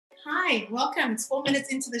Hi, welcome. It's 4 minutes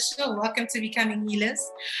into the show. Welcome to Becoming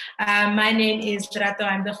Healers. My name is Rato.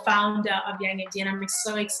 I'm the founder of YangMD, and I'm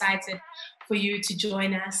so excited for you to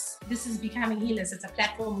join us. This is Becoming Healers. It's a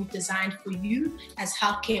platform we've designed for you as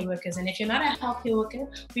healthcare workers. And if you're not a healthcare worker,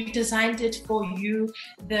 we've designed it for you,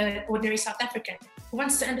 the ordinary South African, who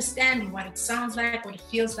wants to understand what it sounds like, what it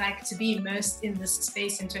feels like to be immersed in this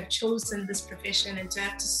space and to have chosen this profession and to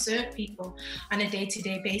have to serve people on a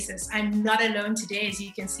day-to-day basis. I'm not alone today. As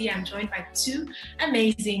you can see, I'm joined by two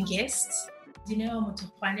amazing guests. Dineo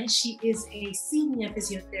Motokwane, she is a senior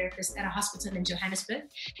physiotherapist at a hospital in Johannesburg.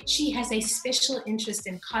 She has a special interest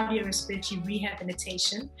in cardiorespiratory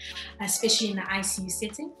rehabilitation, especially in the ICU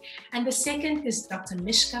setting. And the second is Dr.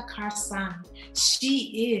 Mishka Karsan.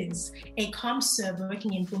 She is a ComServe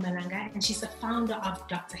working in Mpumalanga, and she's the founder of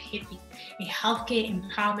Dr. Happy, a healthcare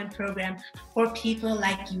empowerment program for people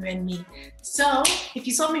like you and me. So if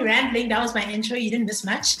you saw me rambling, that was my intro. You didn't miss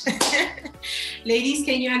much. Ladies,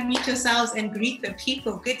 can you unmute yourselves and greet the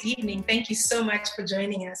people? Good evening. Thank you so much for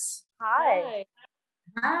joining us. Hi.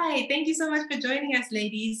 Hi, thank you so much for joining us,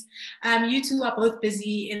 ladies. You two are both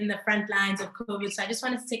busy in the front lines of COVID, so I just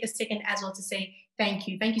wanted to take a second as well to say thank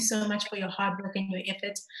you. Thank you so much for your hard work and your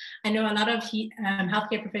effort. I know a lot of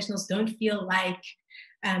healthcare professionals don't feel like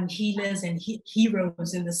healers and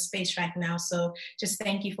heroes in this space right now. So just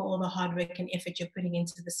thank you for all the hard work and effort you're putting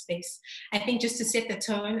into the space. I think just to set the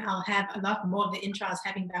tone, I'll have a lot more of the intro I was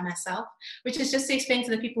having by myself, which is just to explain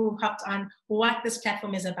to the people who hopped on what this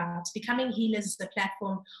platform is about. Becoming Healers is the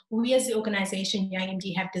platform we as the organization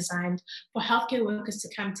YangMD have designed for healthcare workers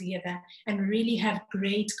to come together and really have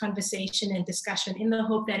great conversation and discussion in the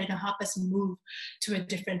hope that it'll help us move to a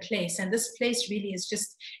different place. And this place really is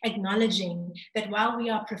just acknowledging that while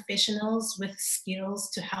we are professionals with skills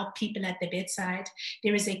to help people at the bedside,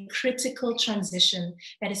 there is a critical transition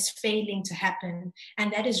that is failing to happen.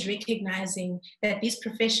 And that is recognizing that these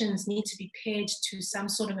professions need to be paired to some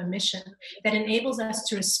sort of a mission that enables us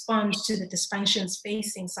to respond to the dysfunctions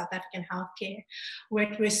facing South African healthcare.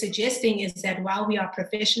 What we're suggesting is that while we are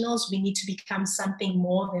professionals, we need to become something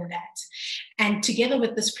more than that. And together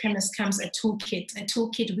with this premise comes a toolkit. A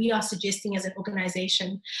toolkit we are suggesting as an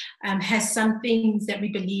organization has some things that we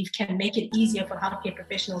believe can make it easier for healthcare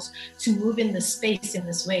professionals to move in the space in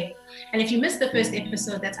this way. And if you missed the first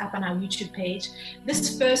episode that's up on our YouTube page,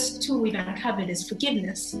 this first tool we've uncovered is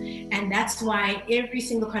forgiveness. And that's why every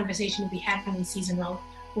single conversation we'll be having in season 1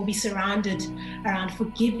 will be surrounded around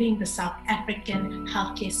forgiving the South African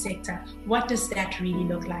healthcare sector. What does that really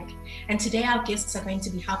look like? And today our guests are going to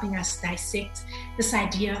be helping us dissect this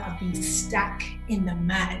idea of being stuck in the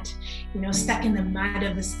mud, stuck in the mud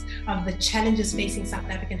of the challenges facing South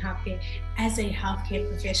African healthcare as a healthcare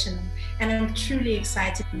professional. And I'm truly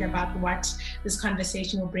excited about what this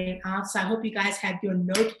conversation will bring out. So I hope you guys have your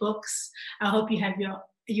notebooks. I hope you have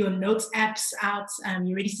your notes apps out.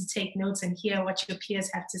 You're ready to take notes and hear what your peers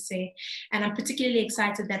have to say. And I'm particularly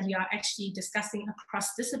excited that we are actually discussing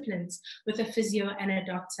across disciplines with a physio and a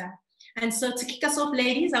doctor. And so to kick us off,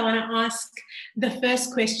 ladies, I want to ask the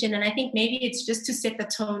first question, and I think maybe it's just to set the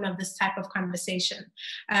tone of this type of conversation.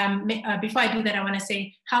 Before I do that, I want to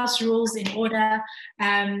say house rules in order.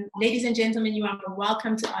 Ladies and gentlemen, you are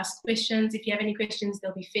welcome to ask questions. If you have any questions,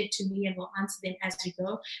 they'll be fed to me and we'll answer them as we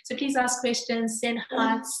go. So please ask questions, send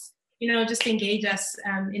hearts, just engage us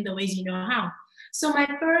in the ways you know how. So my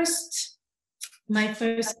first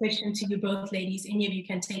question to you both, ladies, any of you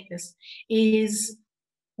can take this, is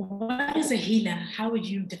what is a healer? How would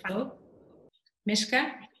you define?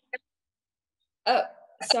 Mishka? Oh,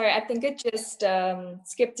 sorry, I think it just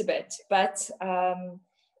skipped a bit. But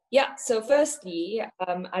yeah, so firstly,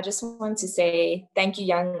 I just want to say thank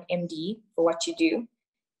you, YangMD, for what you do.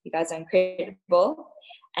 You guys are incredible.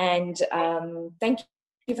 And thank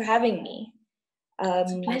you for having me.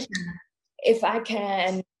 It's a pleasure. If I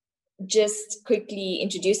can just quickly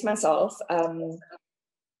introduce myself,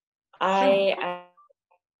 I am,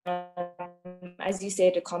 as you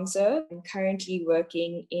said, a ComServe. I'm currently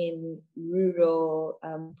working in rural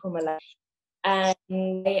Mpumalanga, and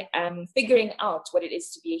I am figuring out what it is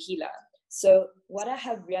to be a healer. So what I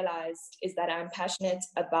have realized is that I'm passionate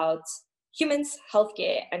about humans,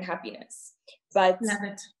 healthcare, and happiness. But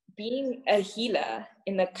being a healer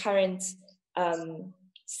in the current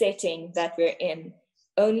setting that we're in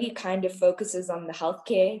only kind of focuses on the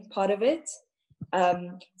healthcare part of it.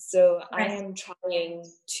 So I am trying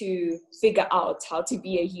to figure out how to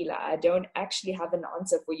be a healer. I don't actually have an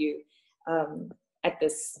answer for you at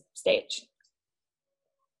this stage.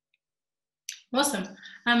 Awesome.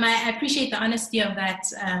 I appreciate the honesty of that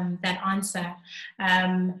answer.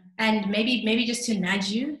 And maybe just to nudge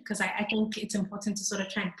you, because I think it's important to sort of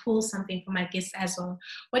try and pull something from my guests as well.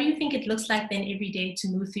 What do you think it looks like then every day to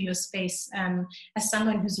move through your space as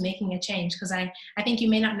someone who's making a change? Because I think you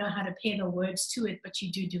may not know how to pair the words to it, but you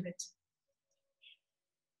do it.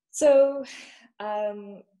 So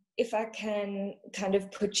if I can kind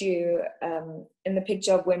of put you in the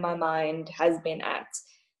picture of where my mind has been at,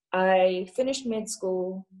 I finished med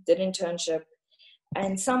school, did internship,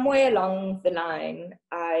 and somewhere along the line,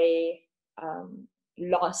 I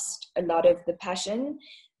lost a lot of the passion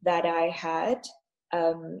that I had.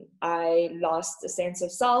 I lost a sense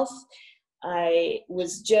of self. I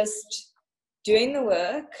was just doing the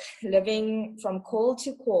work, living from call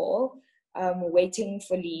to call, waiting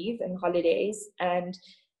for leave and holidays, and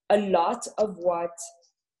a lot of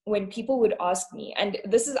when people would ask me, and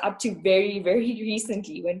this is up to very, very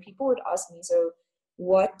recently, when people would ask me, so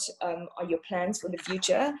what are your plans for the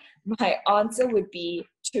future? My answer would be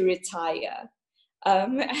to retire.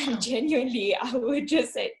 And genuinely, I would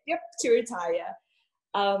just say, yep, to retire.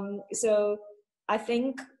 So I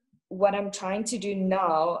think what I'm trying to do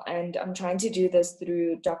now, and I'm trying to do this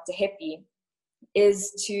through Dr. Hepi,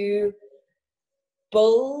 is to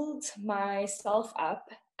build myself up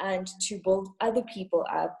and to build other people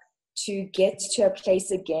up to get to a place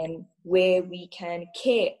again where we can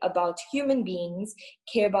care about human beings,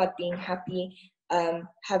 care about being happy,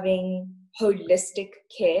 having holistic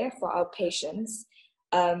care for our patients.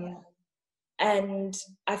 And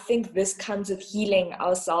I think this comes with healing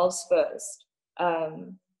ourselves first.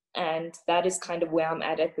 And that is kind of where I'm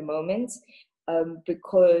at the moment,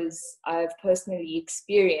 because I've personally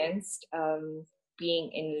experienced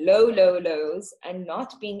being in low lows and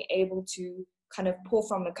not being able to kind of pour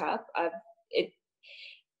from a cup.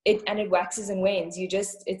 It waxes and wanes.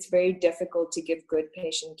 It's very difficult to give good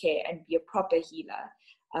patient care and be a proper healer.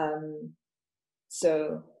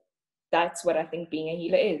 So that's what I think being a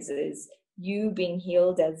healer is you being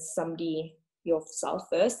healed as somebody yourself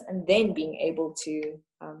first, and then being able to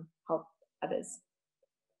help others.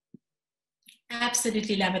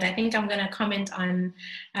 Absolutely love it. I think I'm going to comment on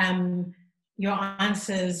your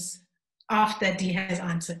answers after Dee has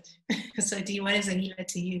answered. So Dee, what is a healer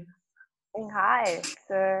to you? Hi.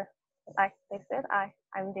 So like they said,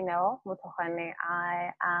 I'm Dinelle Mutohane.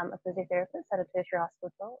 I am a physiotherapist at a tertiary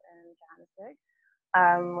hospital in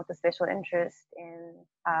Johannesburg, with a special interest in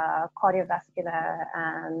cardiovascular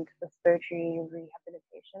and respiratory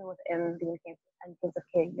rehabilitation within the intensive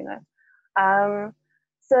care unit.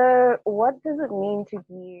 So what does it mean to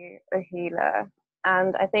be a healer?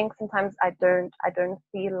 And I think sometimes I don't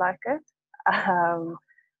feel like it.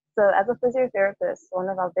 So as a physiotherapist, one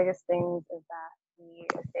of our biggest things is that we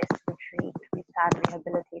assess, we treat, we plan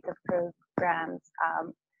rehabilitative programs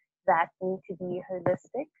that need to be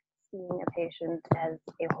holistic, seeing a patient as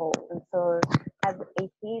a whole. And so as a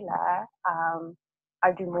healer,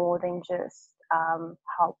 I do more than just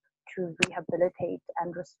help to rehabilitate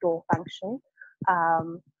and restore function.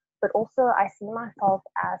 But also I see myself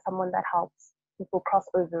as someone that helps people cross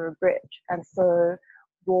over a bridge. And so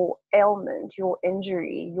your ailment, your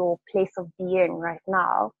injury, your place of being right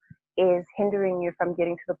now is hindering you from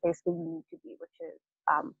getting to the place where you need to be, which is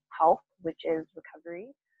health, which is recovery.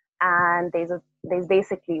 And there's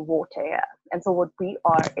basically water here. And so what we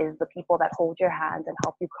are is the people that hold your hand and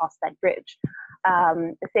help you cross that bridge.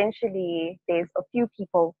 Essentially, there's a few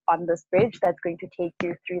people on this bridge that's going to take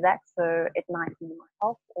you through that. So it might be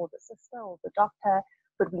myself or the sister or the doctor,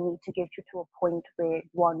 but we need to get you to a point where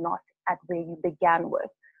you are not at where you began with,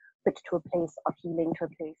 but to a place of healing, to a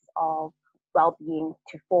place of well-being,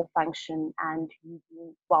 to full function, and you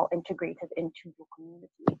being well integrated into your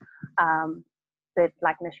community. But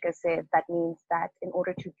like Nishka said, that means that in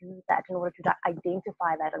order to do that, in order to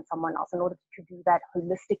identify that in someone else, in order to do that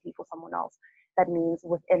holistically for someone else, that means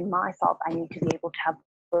within myself, I need to be able to have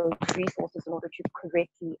those resources in order to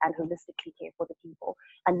correctly and holistically care for the people,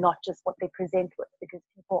 and not just what they present with, because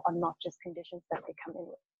people are not just conditions that they come in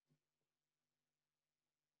with.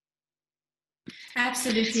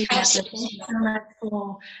 Absolutely. Thank you so much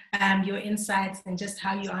for your insights and just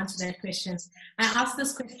how you answer that question. I ask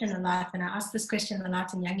this question a lot, and I ask this question a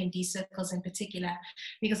lot in Young and D circles in particular,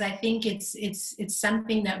 because I think it's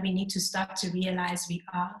something that we need to start to realize we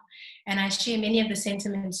are. And I share many of the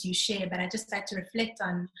sentiments you share, but I just like to reflect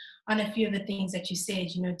on on a few of the things that you said.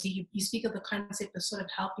 You speak of the concept of sort of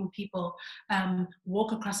helping people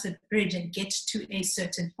walk across a bridge and get to a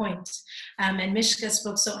certain point. And Mishka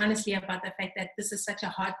spoke so honestly about the fact that this is such a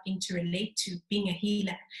hard thing to relate to, being a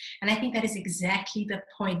healer. And I think that is exactly the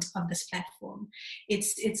point of this platform.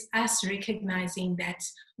 It's us recognizing that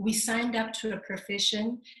we signed up to a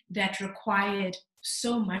profession that required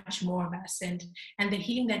so much more of us, and the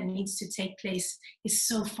healing that needs to take place is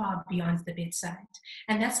so far beyond the bedside,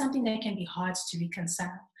 and that's something that can be hard to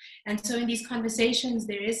reconcile. And so in these conversations,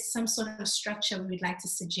 there is some sort of structure we'd like to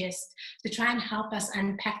suggest to try and help us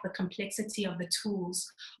unpack the complexity of the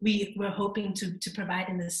tools we were hoping to provide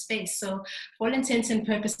in this space. So for all intents and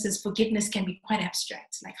purposes, forgiveness can be quite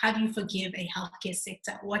abstract. Like, how do you forgive a healthcare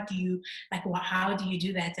sector? How do you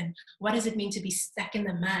do that? And what does it mean to be stuck in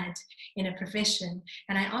the mud in a profession?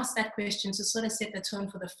 And I asked that question to sort of set the tone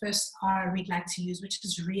for the first R we'd like to use, which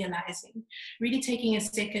is realizing. Really taking a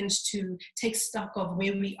second to take stock of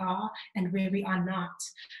where we are and where we are not.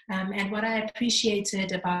 And what I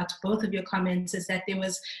appreciated about both of your comments is that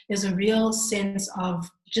there's a real sense of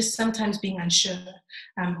just sometimes being unsure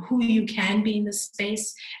who you can be in the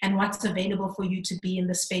space and what's available for you to be in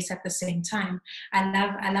the space at the same time.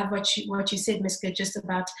 I love what you said, Miska, just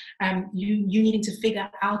about you needing to figure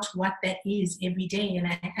out what that is every day, and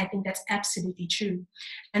I think that's absolutely true.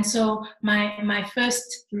 And so my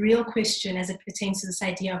first real question as it pertains to this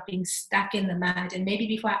idea of being stuck in the mud, and maybe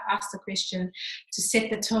before I ask the question to set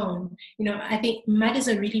the tone, I think mud is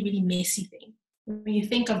a really, really messy thing. When you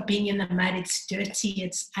think of being in the mud, it's dirty,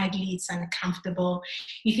 it's ugly, it's uncomfortable.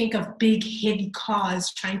 You think of big, heavy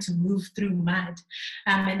cars trying to move through mud,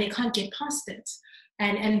 and they can't get past it.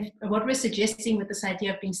 And what we're suggesting with this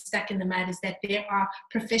idea of being stuck in the mud is that there are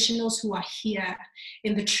professionals who are here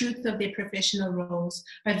in the truth of their professional roles,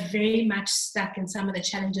 but very much stuck in some of the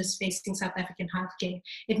challenges facing South African healthcare.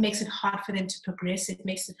 It makes it hard for them to progress. It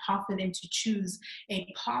makes it hard for them to choose a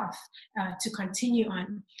path to continue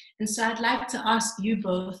on. And so I'd like to ask you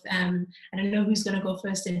both, I don't know who's going to go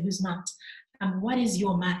first and who's not. What is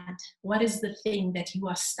your mud? What is the thing that you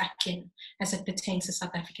are stuck in as it pertains to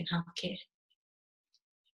South African healthcare?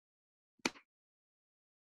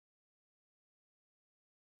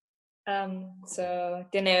 So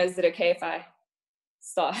Dineo, is it okay if I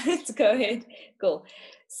start? Go ahead. Cool.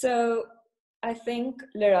 So I think,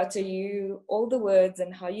 Lerato, all the words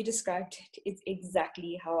and how you described it is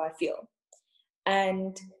exactly how I feel.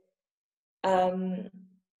 And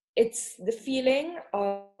it's the feeling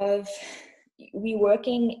of we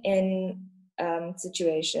working in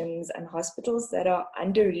situations and hospitals that are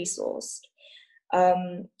under-resourced.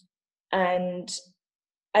 And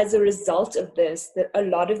as a result of this, that a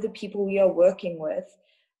lot of the people we are working with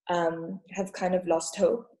have kind of lost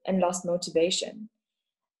hope and lost motivation.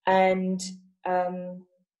 And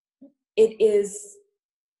it is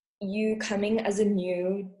you coming as a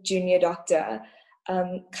new junior doctor,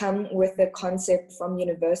 come with a concept from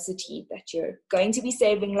university that you're going to be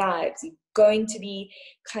saving lives, you're going to be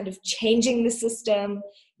kind of changing the system,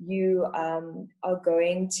 you are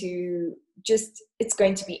going to it's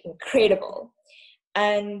going to be incredible.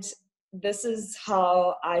 And this is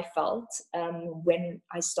how I felt when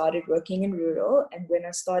I started working in rural and when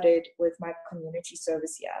I started with my community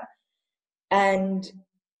service here. And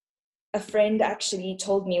a friend actually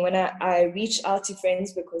told me when I reached out to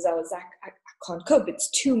friends, because I was like, I can't cope, it's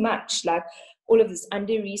too much, like all of this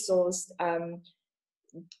under-resourced,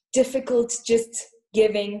 difficult just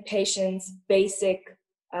giving patients basic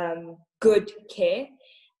good care.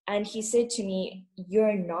 And he said to me,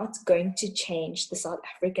 you're not going to change the South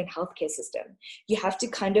African healthcare system. You have to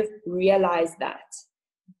kind of realize that.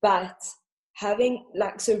 But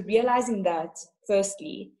realizing that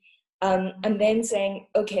firstly, and then saying,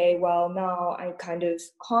 okay, well, now I kind of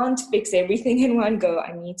can't fix everything in one go.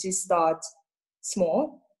 I need to start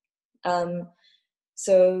small.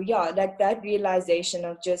 So yeah, like that realization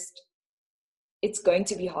of just, it's going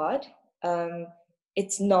to be hard.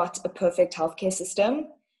 It's not a perfect healthcare system,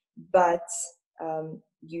 but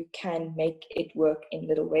you can make it work in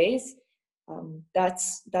little ways.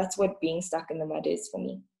 That's what being stuck in the mud is for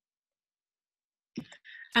me.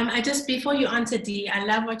 Before you answer, Dee, I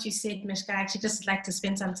love what you said, Mishka. I actually just like to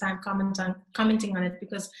spend some time commenting on it,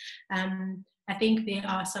 because I think there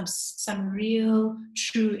are some real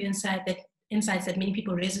true insights that many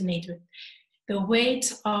people resonate with. The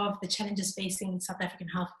weight of the challenges facing South African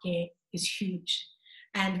healthcare is huge.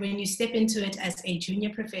 And when you step into it as a junior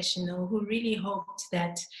professional who really hoped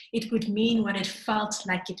that it would mean what it felt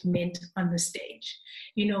like it meant on the stage.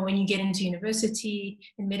 You know, when you get into university,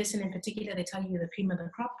 in medicine in particular, they tell you the cream of the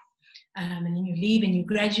crop. and then you leave and you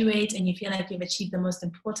graduate and you feel like you've achieved the most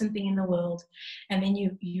important thing in the world, and then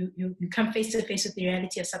you come face to face with the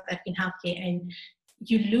reality of South African healthcare, and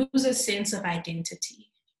you lose a sense of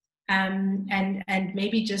identity. And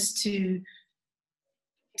maybe just to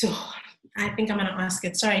I think I'm going to ask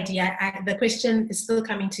it. Sorry, Dee, the question is still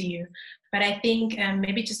coming to you, but I think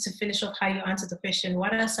maybe just to finish off how you answered the question,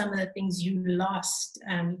 what are some of the things you lost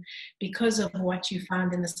because of what you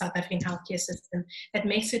found in the South African healthcare system that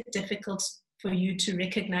makes it difficult for you to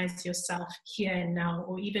recognize yourself here and now,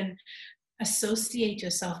 or even associate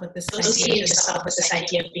yourself with this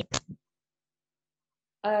idea of being?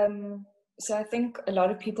 So I think a lot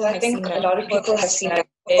of people have seen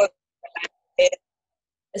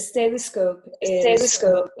a stethoscope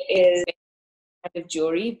is kind of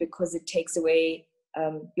jewelry because it takes away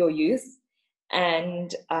your youth,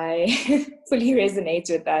 and I fully resonate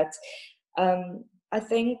with that. I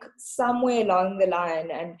think somewhere along the line,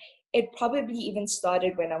 and it probably even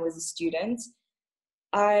started when I was a student,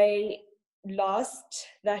 I lost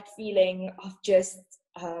that feeling of just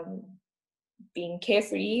being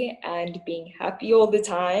carefree and being happy all the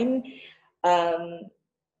time.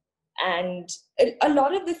 And a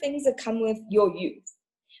lot of the things that come with your youth.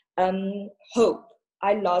 Hope.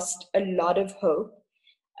 I lost a lot of hope.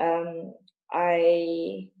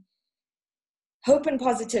 Hope and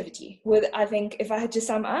positivity. I think if I had to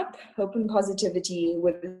sum up, hope and positivity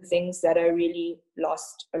were the things that I really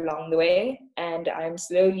lost along the way. And I'm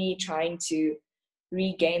slowly trying to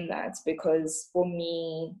regain that, because for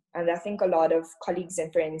me, and I think a lot of colleagues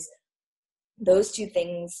and friends, those two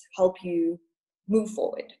things help you move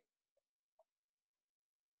forward.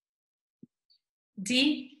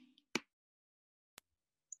 Dee?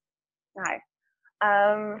 Hi.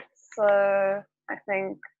 So I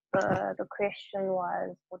think the question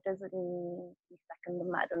was, what does it mean to be stuck in the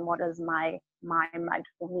mud, and what is my mud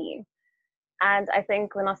for me? And I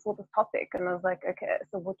think when I saw this topic, and I was like, okay,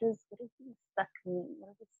 so what does being stuck mean?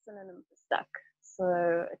 What is the synonym for stuck?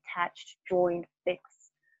 So attached, joined,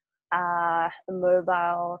 fixed,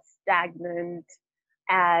 immobile, stagnant.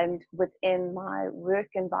 And within my work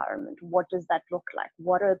environment, what does that look like?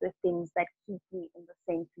 What are the things that keep me in the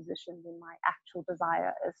same position when my actual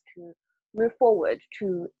desire is to move forward,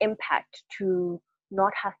 to impact, to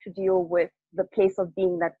not have to deal with the place of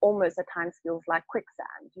being that almost at times feels like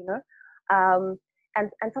quicksand, you know?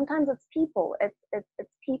 And sometimes it's people. It's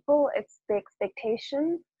people. It's the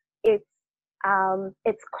expectations. It's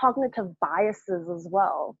cognitive biases as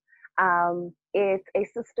well. It's a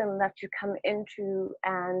system that you come into,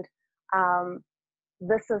 and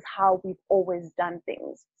this is how we've always done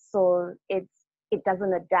things. So it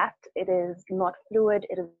doesn't adapt. It is not fluid.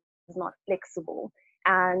 It is not flexible.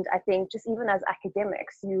 And I think just even as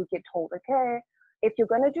academics, you get told, okay, if you're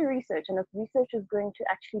going to do research, and if research is going to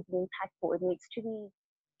actually be impactful, it needs to be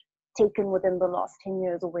taken within the last 10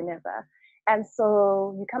 years or whenever. And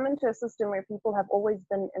so you come into a system where people have always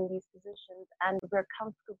been in these positions, and we're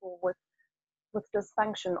comfortable with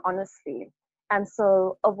dysfunction, honestly. And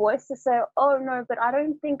so a voice to say, oh no, but I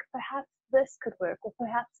don't think perhaps this could work, or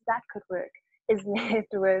perhaps that could work, is met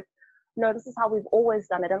with, no, this is how we've always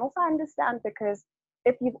done it. And also I understand, because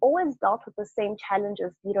if you've always dealt with the same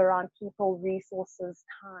challenges, be it around people, resources,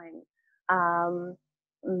 time,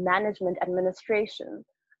 management, administration,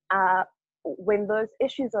 when those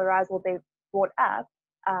issues arise or they're brought up,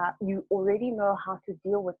 you already know how to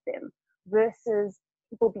deal with them, versus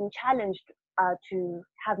people being challenged to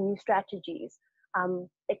have new strategies,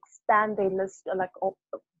 expand their list, like a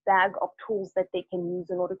bag of tools that they can use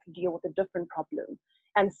in order to deal with a different problem.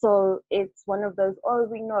 And so it's one of those, oh,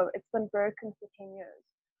 we know it's been broken for 10 years.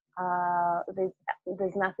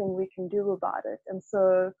 There's nothing we can do about it. And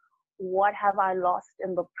so what have I lost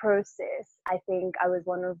in the process? I think I was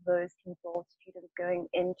one of those people, students going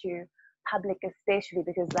into public, especially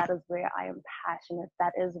because that is where I am passionate.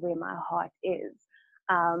 That is where my heart is.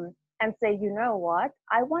 And say, you know what?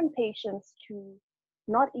 I want patients to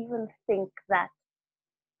not even think that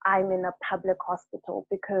I'm in a public hospital,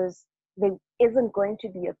 because there isn't going to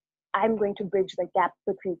be I'm going to bridge the gap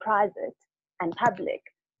between private and public.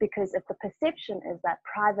 Because if the perception is that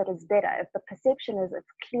private is better, if the perception is it's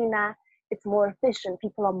cleaner, it's more efficient,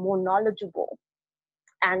 people are more knowledgeable,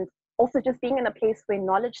 and also just being in a place where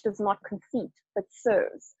knowledge does not conceit but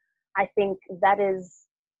serves, I think that is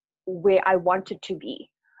where I wanted to be.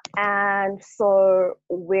 And so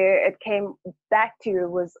where it came back to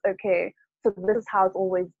was, okay, so this is how it's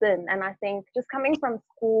always been. And I think just coming from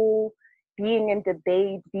school, being in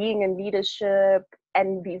debate, being in leadership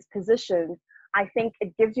and these positions, I think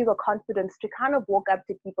it gives you the confidence to kind of walk up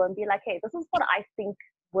to people and be like, hey, this is what I think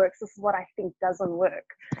works, this is what I think doesn't work.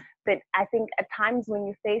 But I think at times when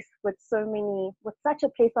you're faced with with such a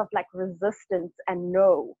place of like resistance and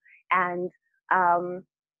no, and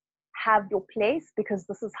have your place because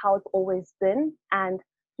this is how it's always been, and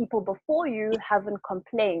people before you haven't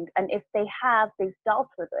complained, and if they have, they've dealt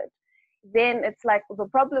with it, then it's like the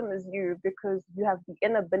problem is you, because you have the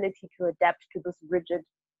inability to adapt to this rigid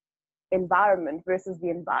environment, versus the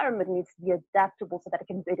environment needs to be adaptable so that it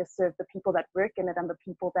can better serve the people that work in it and the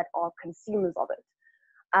people that are consumers of it.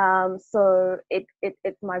 So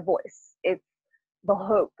it's my voice, it's the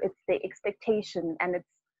hope, it's the expectation, and it's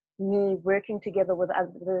me working together with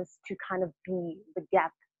others to kind of be the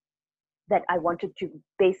gap that I wanted to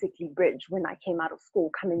basically bridge when I came out of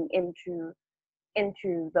school, coming into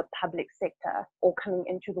the public sector or coming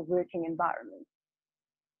into the working environment.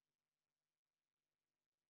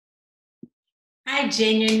 I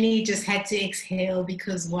genuinely just had to exhale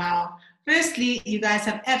because, wow, firstly, you guys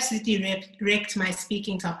have absolutely wrecked my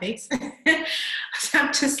speaking topics. So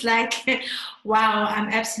I'm just like, wow, I'm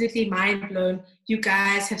absolutely mind blown. You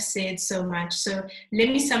guys have said so much. So let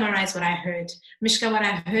me summarize what I heard. Mishka, what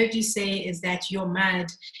I heard you say is that your mud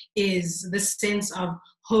is the sense of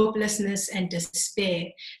hopelessness and despair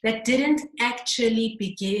that didn't actually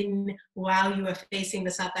begin while you were facing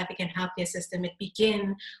the South African healthcare system. It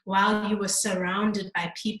began while you were surrounded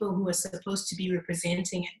by people who were supposed to be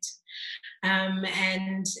representing it.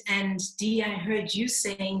 And Dee, I heard you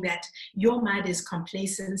saying that your mud is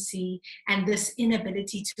complacency and this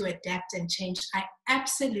inability to adapt and change. I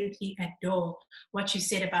absolutely adore what you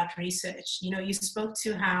said about research. You know, you spoke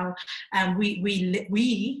to how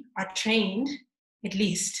we are trained, at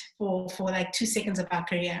least for like 2 seconds of our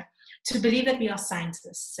career, to believe that we are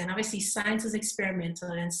scientists. And obviously science is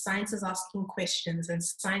experimental, and science is asking questions, and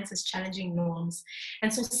science is challenging norms.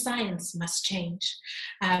 And so science must change.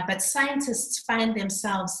 But scientists find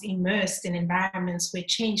themselves immersed in environments where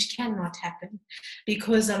change cannot happen,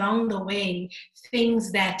 because along the way,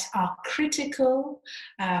 things that are critical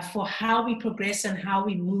for how we progress and how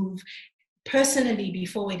we move personally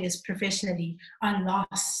before it is professionally are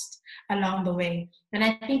lost along the way. And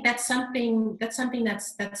I think that's something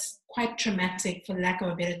that's quite traumatic, for lack of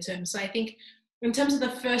a better term. So I think in terms of the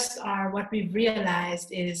first R, what we've realized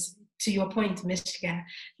is, to your point, Mishka,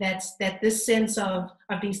 that this sense of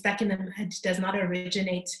being stuck in the mud does not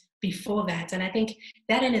originate before that. And I think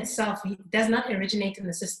that in itself does not originate in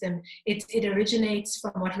the system. It originates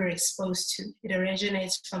from what we're exposed to. It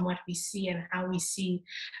originates from what we see and how we see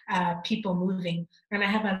people moving. And I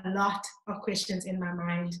have a lot of questions in my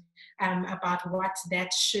mind about what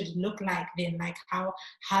that should look like then. Like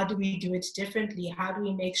how do we do it differently? How do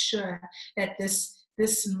we make sure that this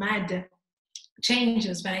mud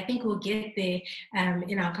changes? But I think we'll get there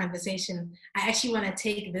in our conversation. I actually want to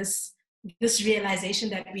take this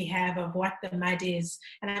realization that we have of what the mud is,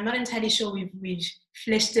 and I'm not entirely sure we've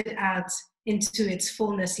fleshed it out into its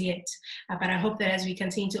fullness yet, but I hope that as we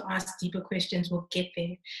continue to ask deeper questions, we'll get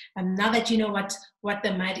there. Now that you know what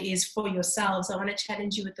the mud is for yourselves, I want to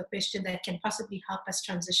challenge you with the question that can possibly help us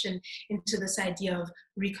transition into this idea of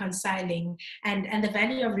reconciling. And the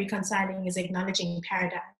value of reconciling is acknowledging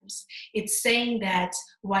paradigms. It's saying that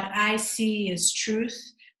what I see is truth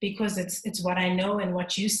because it's what I know, and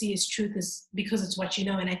what you see as truth is because it's what you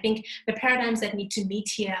know. And I think the paradigms that need to meet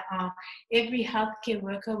here are every healthcare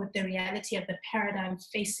worker with the reality of the paradigm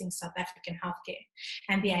facing South African healthcare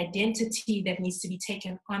and the identity that needs to be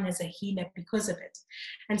taken on as a healer because of it.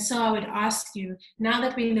 And so I would ask you, now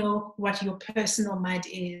that we know what your personal mud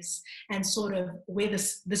is and sort of where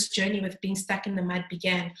this journey with being stuck in the mud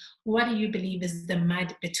began, what do you believe is the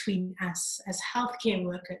mud between us as healthcare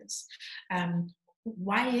workers?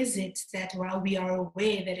 Why is it that while we are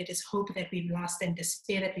aware that it is hope that we've lost and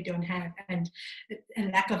despair that we don't have and a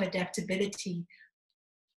lack of adaptability,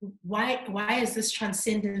 why is this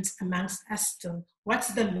transcendence amongst us still?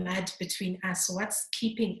 What's the mud between us? What's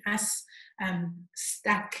keeping us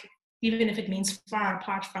stuck, even if it means far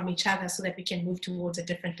apart from each other, so that we can move towards a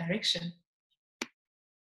different direction?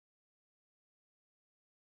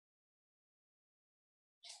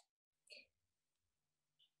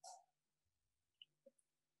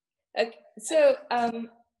 Okay, so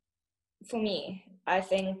for me, I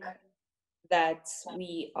think that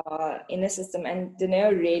we are in a system, and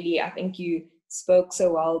Dineo, really, I think you spoke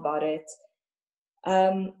so well about it.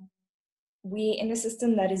 We in a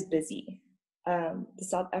system that is busy. The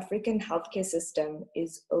South African healthcare system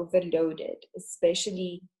is overloaded,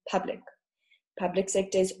 especially public. Public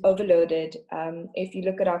sector is overloaded. If you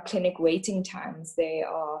look at our clinic waiting times, they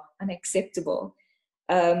are unacceptable.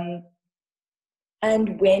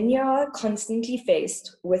 And when you're constantly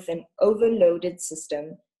faced with an overloaded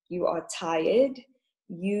system, you are tired,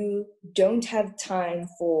 you don't have time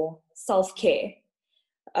for self-care,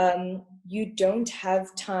 you don't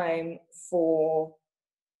have time for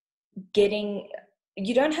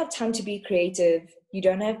you don't have time to be creative, you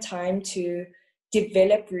don't have time to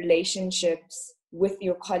develop relationships with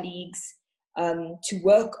your colleagues, to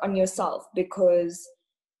work on yourself, because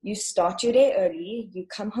you start your day early, you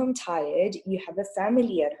come home tired, you have a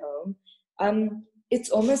family at home. It's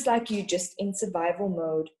almost like you're just in survival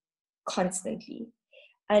mode constantly.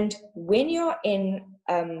 And when you're in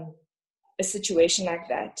a situation like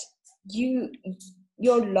that,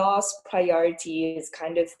 your last priority is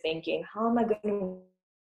kind of thinking, how am I going to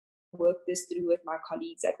work this through with my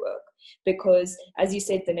colleagues at work? Because as you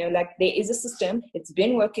said, like, there is a system, it's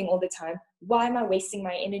been working all the time. Why am I wasting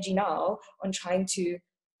my energy now on trying to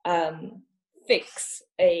fix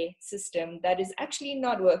a system that is actually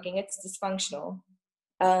not working? It's dysfunctional.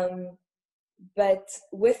 But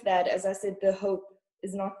with that, as I said, the hope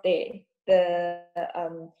is not there. The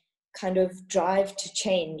kind of drive to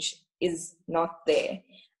change is not there.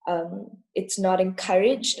 It's not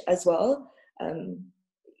encouraged as well.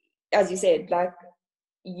 As you said, like,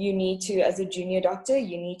 you need to, as a junior doctor,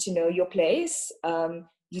 you need to know your place.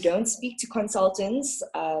 You don't speak to consultants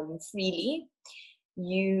freely.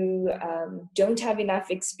 You don't have enough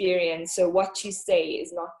experience, so what you say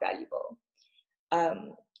is not valuable.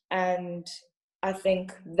 And I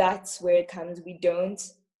think that's where it comes. We don't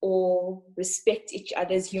all respect each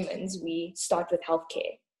other as humans. We start with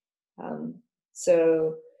healthcare.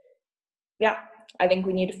 So yeah, I think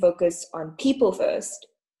we need to focus on people first,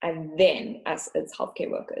 and then us as healthcare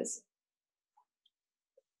workers.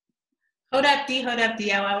 Hold up, D.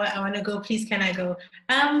 I want to go. Please, can I go?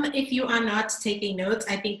 If you are not taking notes,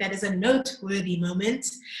 I think that is a noteworthy moment,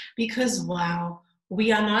 because, wow,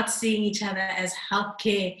 we are not seeing each other as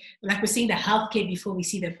healthcare, like we're seeing the healthcare before we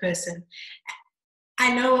see the person.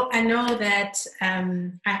 I know that I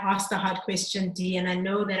asked a hard question, D, and I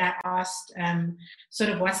know that I asked sort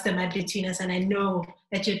of what's the mud between us, and I know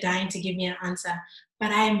that you're dying to give me an answer,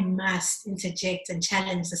 but I must interject and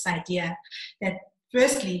challenge this idea that,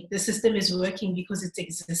 firstly, the system is working because it's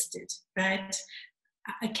existed, right?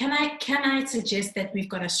 Can I suggest that we've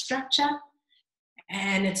got a structure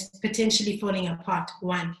and it's potentially falling apart?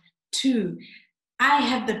 One. Two, I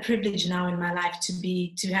have the privilege now in my life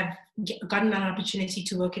to have gotten an opportunity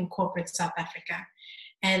to work in corporate South Africa.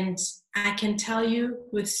 And I can tell you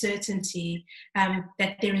with certainty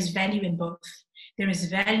that there is value in both. There is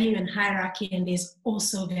value in hierarchy, and there's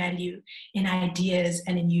also value in ideas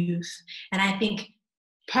and in youth. And I think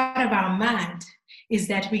part of our mind is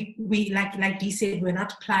that we like Dee said, we're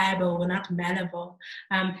not pliable, we're not malleable,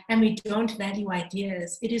 and we don't value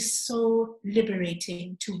ideas. It is so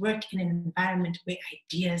liberating to work in an environment where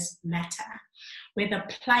ideas matter, where the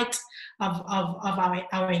plight of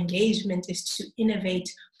our engagement is to innovate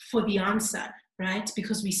for the answer, right?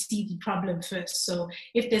 Because we see the problem first. So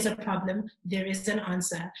if there's a problem, there is an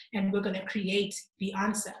answer, and we're going to create the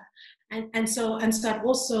answer. And so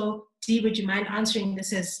also, Dee, would you mind answering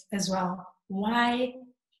this as well? Why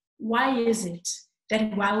is it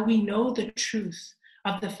that while we know the truth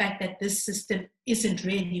of the fact that this system isn't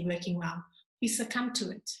really working well, we succumb to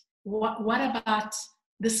it? What about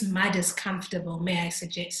this mud is comfortable, may I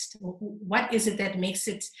suggest? What is it that makes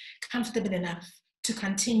it comfortable enough to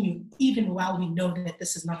continue even while we know that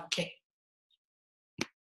this is not okay?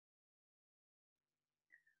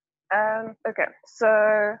 Okay,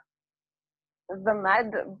 so the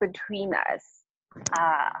mud between us,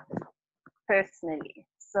 personally,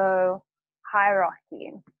 so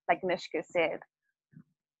hierarchy, like Mishka said.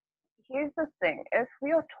 Here's the thing: if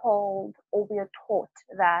we are told or we are taught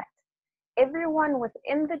that everyone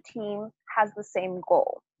within the team has the same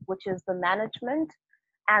goal, which is the management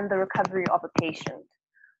and the recovery of a patient,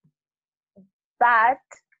 but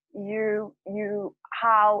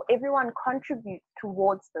how everyone contributes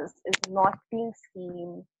towards this is not being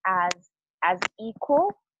seen as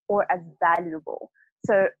equal or as valuable.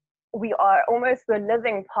 So we're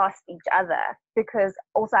living past each other, because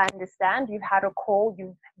also I understand you've had a call,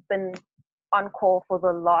 you've been on call for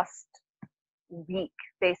the last week,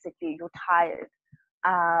 basically, you're tired,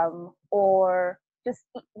 or just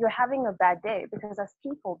you're having a bad day, because as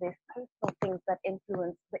people, there's personal things that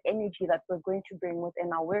influence the energy that we're going to bring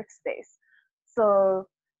within our workspace. So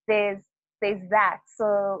there's that.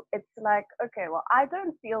 So it's like, okay, well, I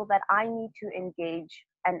don't feel that I need to engage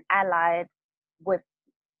an allied with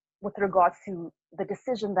regards to the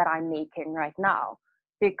decision that I'm making right now,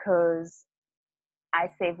 because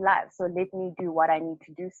I save lives. So let me do what I need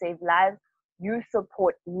to do, save lives, you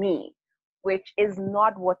support me, which is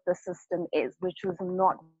not what the system is, which was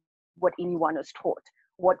not what anyone is taught.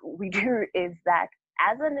 What we do is that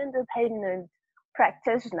as an independent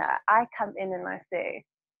practitioner, I come in and I say,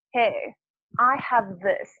 hey, I have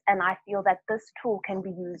this, and I feel that this tool can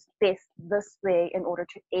be used best this way in order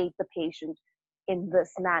to aid the patient in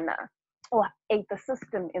this manner, or aid the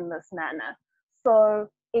system in this manner. So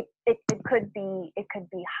it could be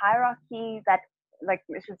hierarchy that, like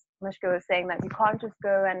Mishka was saying, that you can't just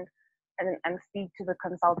go and speak to the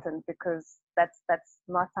consultant, because that's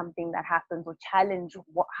not something that happens, or challenge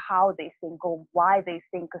how they think or why they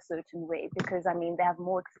think a certain way, because I mean, they have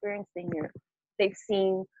more experience than you. They've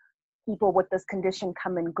seen people with this condition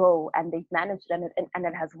come and go, and they've managed it, and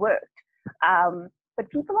it has worked. But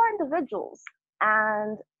people are individuals,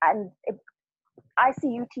 and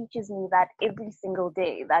ICU teaches me that every single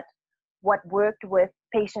day, that what worked with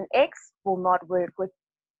patient X will not work with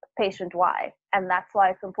patient Y. And that's why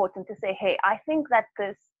it's important to say, hey, I think that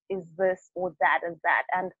this is this, or that is that.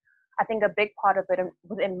 And I think a big part of it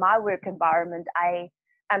within my work environment, I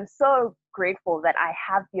am so grateful that I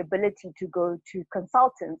have the ability to go to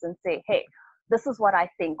consultants and say, hey, this is what I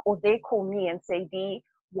think. Or they call me and say, Dee,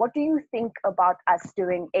 what do you think about us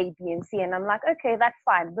doing A, B, and C? And I'm like, okay, that's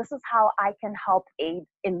fine. This is how I can help aid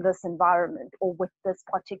in this environment or with this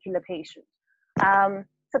particular patient.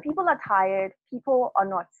 So people are tired, people are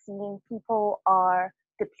not seen, people are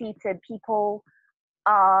depleted, people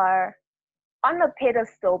are on a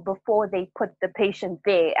pedestal before they put the patient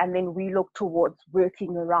there, and then we look towards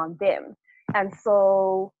working around them. And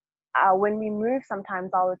so when we move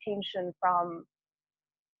sometimes our attention from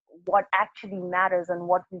what actually matters and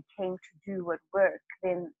what we came to do at work,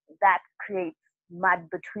 then that creates mud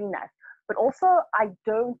between us. But also, I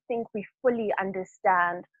don't think we fully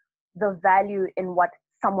understand the value in what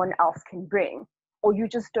someone else can bring, or you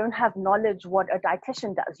just don't have knowledge what a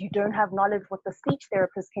dietitian does. You don't have knowledge what the speech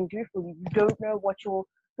therapist can do for you. You don't know what your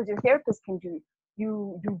physiotherapist can do.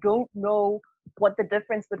 You don't know what the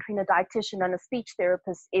difference between a dietitian and a speech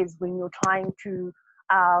therapist is when you're trying to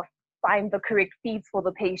find the correct feeds for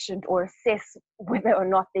the patient or assess whether or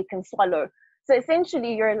not they can swallow. So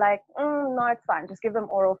essentially you're like, no, it's fine. Just give them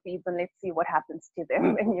oral feeds and let's see what happens to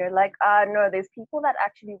them. And you're like, no, there's people that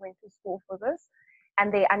actually went to school for this,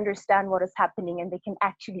 and they understand what is happening, and they can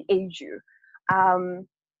actually aid you.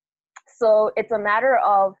 So it's a matter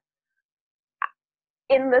of,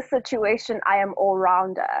 in this situation, I am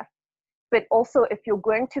all-rounder. But also, if you're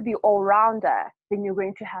going to be all-rounder, then you're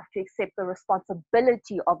going to have to accept the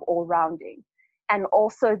responsibility of all-rounding. And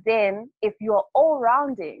also then, if you're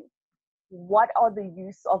all-rounding, what are the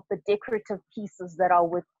use of the decorative pieces that are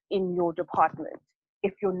within your department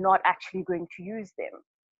if you're not actually going to use them?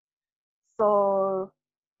 So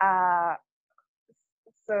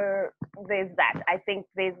there's that. I think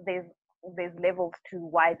there's levels to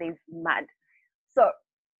why there's mud. So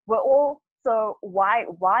why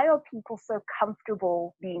are people so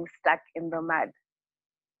comfortable being stuck in the mud?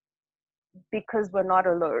 Because we're not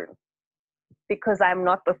alone. Because I'm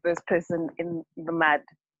not the first person in the mud.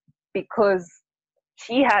 Because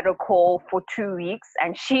she had a call for 2 weeks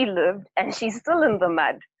and she lived and she's still in the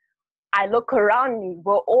mud. I look around me,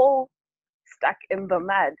 we're all stuck in the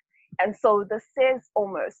mud. And so this says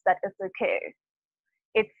almost that it's okay.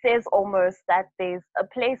 It says almost that there's a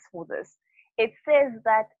place for this. It says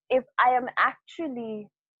that if I am actually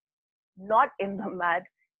not in the mud,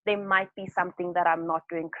 there might be something that I'm not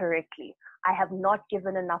doing correctly. I have not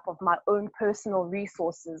given enough of my own personal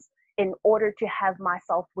resources in order to have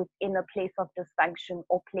myself within a place of dysfunction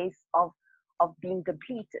or place of being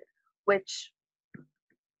depleted, which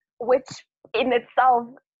in itself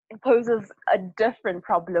poses a different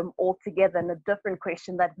problem altogether and a different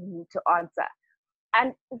question that we need to answer.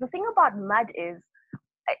 And the thing about mud is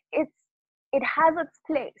it has its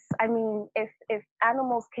place. I mean, if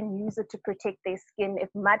animals can use it to protect their skin, if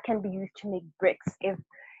mud can be used to make bricks,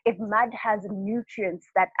 if mud has nutrients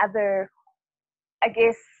that other, I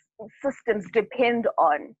guess, systems depend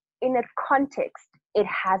on, in its context, it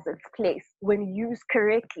has its place. When used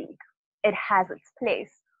correctly, it has its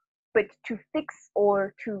place. But to fix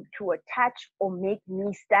or to attach or make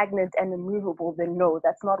me stagnant and immovable, then no,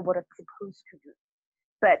 that's not what it's supposed to do.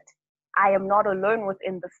 But I am not alone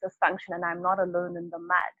within this dysfunction, and I'm not alone in the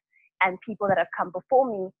mud. And people that have come before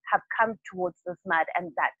me have come towards this mud,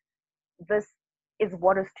 and that this is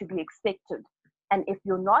what is to be expected. And if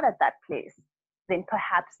you're not at that place, then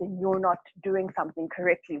perhaps then you're not doing something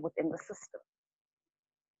correctly within the system.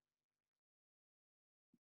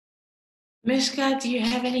 Mishka, do you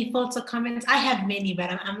have any thoughts or comments? I have many, but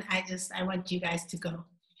I want you guys to go.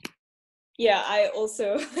 Yeah, I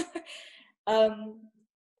also The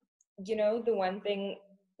one thing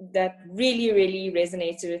that really, really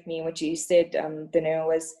resonated with me, what you said, Danelle,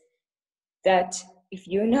 was that if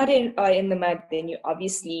you're not in the mud, then you're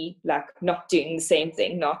obviously like not doing the same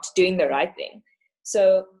thing, not doing the right thing.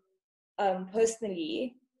 So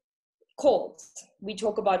personally, calls, we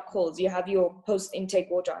talk about calls, you have your post-intake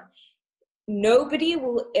water. Nobody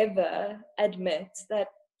will ever admit that,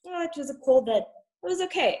 it was a call that it was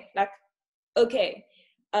okay,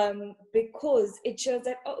 because it shows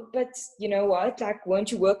that, but you know what, like,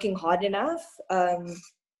 weren't you working hard enough?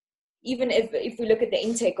 Even if we look at the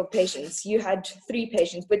intake of patients, you had 3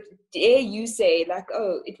 patients, but dare you say like,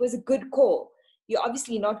 it was a good call? You're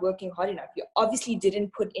obviously not working hard enough. You obviously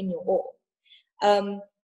didn't put in your all.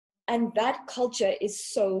 And that culture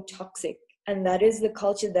is so toxic. And that is the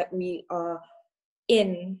culture that we are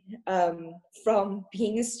in, from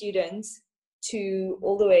being a student to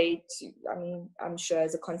all the way to, I'm sure,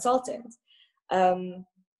 as a consultant. And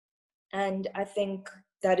I think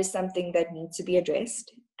that is something that needs to be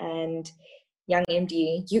addressed. And Young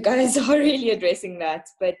MD, you guys are really addressing that,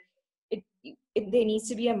 but there needs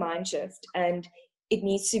to be a mind shift, and it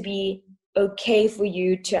needs to be okay for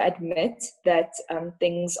you to admit that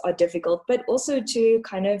things are difficult, but also to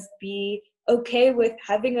kind of be okay with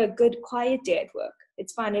having a good quiet day at work.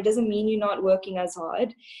 It's fine. It doesn't mean you're not working as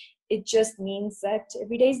hard. It just means that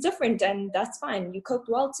every day is different, and that's fine. You coped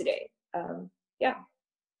well today. Yeah.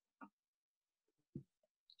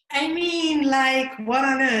 I mean, like, what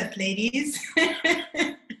on earth, ladies?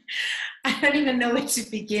 I don't even know where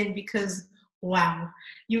to begin, because wow,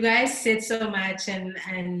 you guys said so much, and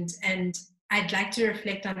I'd like to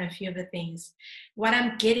reflect on a few of the things. What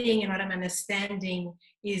I'm getting and what I'm understanding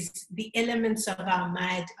is the elements of our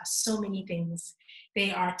mud are so many things.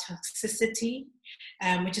 They are toxicity,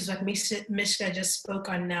 which is what Mishka just spoke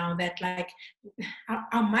on now, that like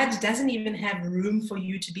our mud doesn't even have room for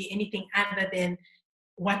you to be anything other than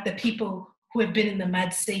what the people who have been in the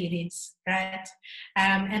mud say it is, right?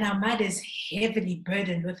 And our mud is heavily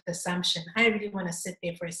burdened with assumption. I really want to sit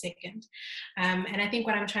there for a second. And I think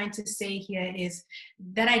what I'm trying to say here is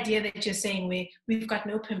that idea that you're saying, where we've got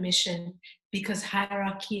no permission because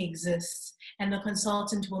hierarchy exists, and the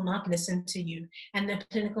consultant will not listen to you, and the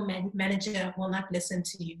clinical manager will not listen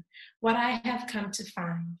to you. What I have come to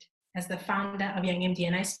find as the founder of Young MD,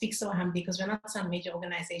 and I speak so humbly because we're not some major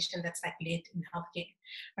organization that's like led in healthcare,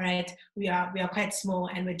 all right? We are quite small,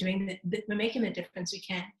 and we're making the difference we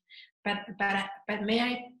can. But may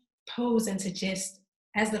I pose and suggest,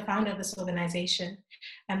 as the founder of this organization,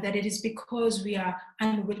 that it is because we are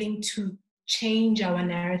unwilling to change our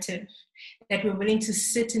narrative, that we're willing to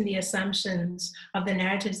sit in the assumptions of the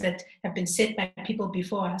narratives that have been set by people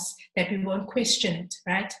before us, that we won't question it,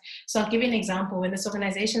 right? So I'll give you an example. When this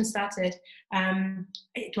organization started,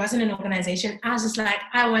 it wasn't an organization. I was just like,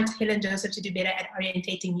 I want Helen Joseph to do better at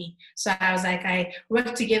orientating me. So I was like, I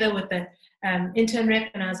worked together with the intern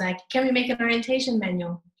rep, and I was like, can we make an orientation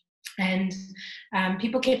manual? And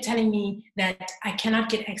people kept telling me that I cannot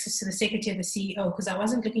get access to the secretary of the CEO because I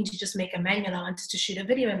wasn't looking to just make a manual. I wanted to shoot a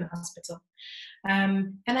video in the hospital.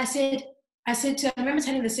 And I remember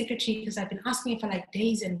telling the secretary, because I've been asking for like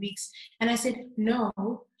days and weeks, and I said, no,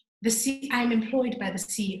 I'm employed by the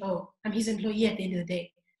CEO. I'm his employee at the end of the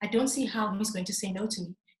day. I don't see how he's going to say no to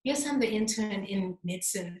me. Yes, I'm the intern in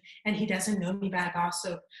medicine, and he doesn't know me by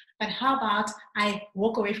Agaso. But how about I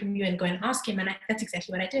walk away from you and go and ask him? And that's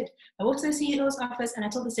exactly what I did. I walked to the CEO's office, and I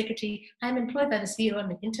told the secretary, I'm employed by the CEO, I'm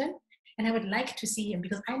an intern, and I would like to see him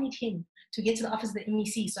because I need him to get to the office of the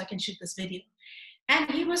MEC so I can shoot this video. And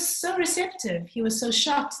he was so receptive. He was so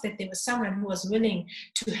shocked that there was someone who was willing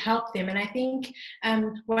to help them. And I think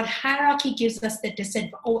what hierarchy gives us, the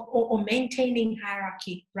disadvantage, or maintaining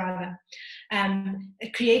hierarchy rather,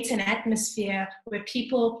 it creates an atmosphere where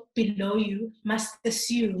people below you must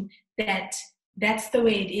assume that that's the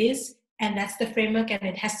way it is, and that's the framework, and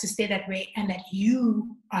it has to stay that way, and that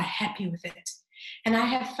you are happy with it. And I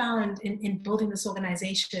have found in building this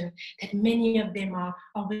organization that many of them are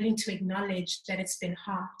willing to acknowledge that it's been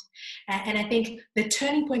hard. And I think the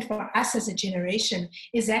turning point for us as a generation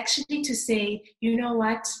is actually to say, you know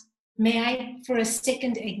what, may I for a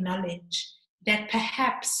second acknowledge that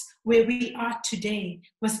perhaps where we are today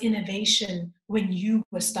was innovation when you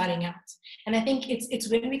were starting out. And I think it's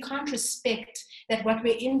when we can't respect that what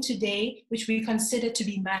we're in today, which we consider to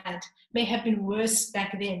be mad, may have been worse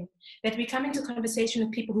back then, that we come into conversation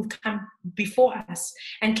with people who've come before us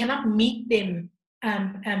and cannot meet them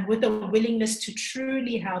with a willingness to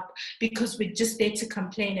truly help, because we're just there to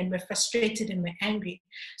complain and we're frustrated and we're angry.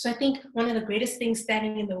 So I think one of the greatest things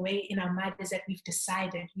standing in the way in our mind is that we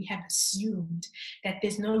have assumed that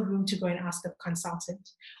there's no room to go and ask the consultant.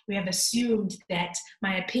 We have assumed that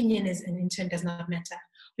my opinion as an intern does not matter.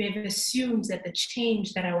 We have assumed that the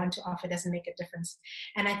change that I want to offer doesn't make a difference.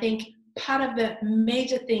 And I think part of the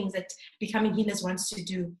major things that Becoming Healers wants to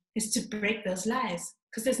do is to break those lies.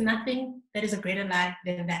 Because there's nothing that is a greater lie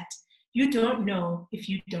than that. You don't know if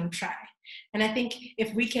you don't try. And I think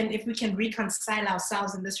if we can reconcile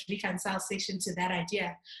ourselves in this reconcile session to that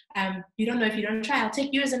idea, you don't know if you don't try. I'll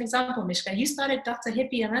take you as an example, Mishka. You started Dr.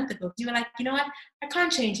 Hippie a month ago. You were like, you know what? I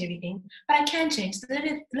can't change everything, but I can change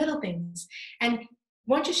the little things. And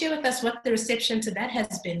won't you share with us what the reception to that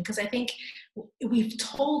has been? Because I think we've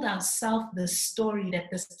told ourselves the story that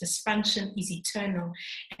this dysfunction is eternal.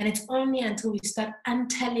 And it's only until we start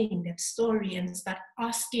untelling that story and start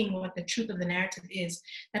asking what the truth of the narrative is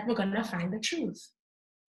that we're going to find the truth.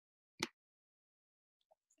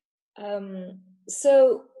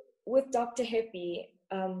 So with Dr. Hippie,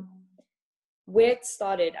 where it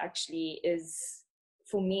started actually is,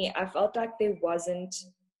 for me, I felt like there wasn't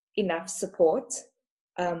enough support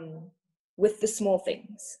with the small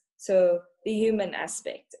things. So the human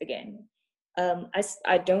aspect again.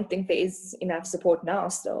 I don't think there is enough support now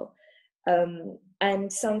still.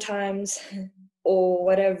 And sometimes, or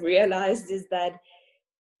what I've realized is that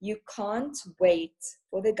you can't wait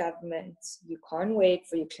for the government. You can't wait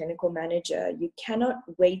for your clinical manager. You cannot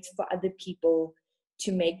wait for other people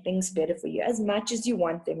to make things better for you as much as you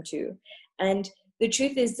want them to. And the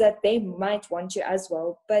truth is that they might want you as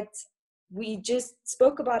well, but we just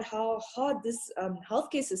spoke about how hard this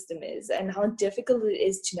healthcare system is and how difficult it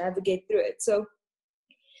is to navigate through it. So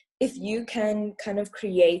if you can kind of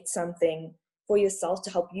create something for yourself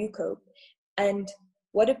to help you cope, and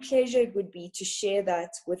what a pleasure it would be to share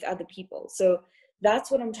that with other people. So that's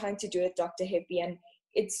what I'm trying to do at Dr. Hippie. And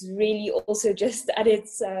it's really also just at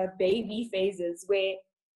its baby phases, where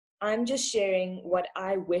I'm just sharing what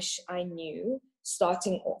I wish I knew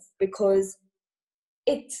starting off, because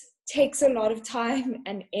it takes a lot of time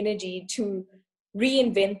and energy to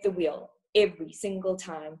reinvent the wheel every single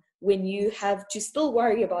time, when you have to still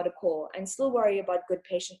worry about a call and still worry about good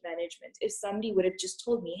patient management. If somebody would have just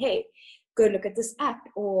told me, hey, go look at this app,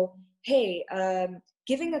 or hey,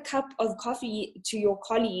 giving a cup of coffee to your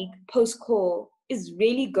colleague post-call is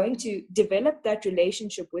really going to develop that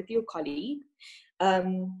relationship with your colleague,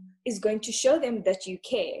 is going to show them that you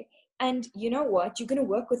care. And you know what? You're going to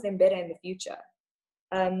work with them better in the future.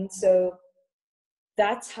 So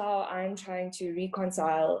that's how I'm trying to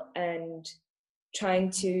reconcile and trying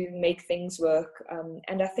to make things work.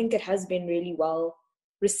 And I think it has been really well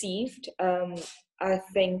received. I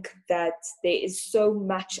think that there is so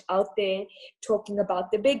much out there talking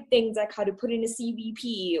about the big things, like how to put in a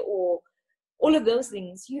CVP or all of those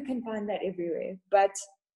things. You can find that everywhere, but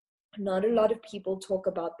not a lot of people talk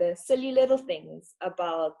about the silly little things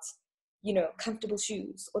about, you know, comfortable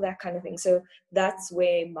shoes or that kind of thing. So that's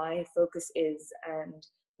where my focus is and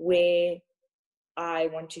where I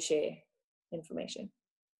want to share information.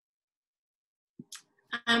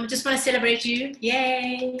 Just want to celebrate you,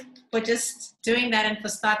 yay, for just doing that and for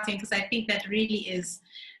starting, because I think that really is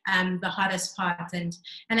the hardest part. And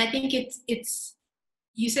I think it's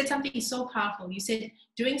you said something so powerful. You said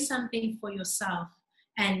doing something for yourself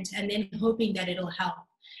and then hoping that it'll help.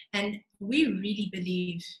 And we really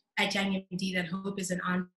believe at Young MD that hope is an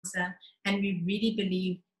answer, and we really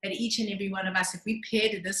believe that each and every one of us, if we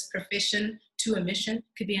paired this profession to a mission,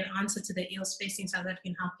 could be an answer to the ills facing South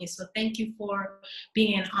African healthcare. So thank you for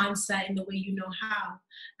being an answer in the way you know how.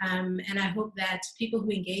 And I hope that people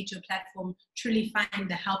who engage your platform truly find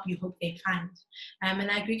the help you hope they find.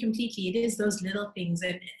 And I agree completely. It is those little things.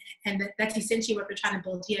 And that's essentially what we're trying to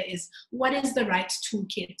build here is, what is the right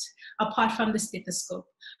toolkit, apart from the stethoscope,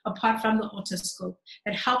 apart from the otoscope,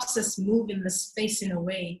 that helps us move in the space in a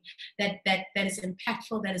way that is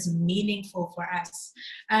impactful, that is meaningful for us.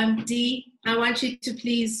 Dee, I want you to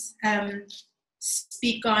please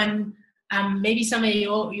speak on maybe some of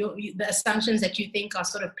the assumptions that you think are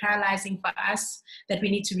sort of paralyzing for us that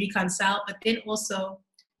we need to reconcile, but then also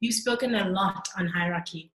you've spoken a lot on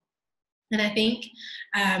hierarchy. And I think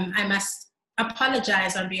I must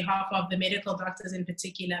apologize on behalf of the medical doctors in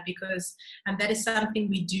particular, because that is something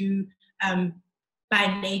we do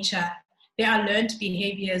by nature. There are learned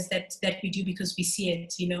behaviors that we do because we see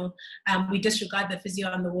it, you know. We disregard the physio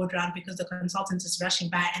on the ward round because the consultant is rushing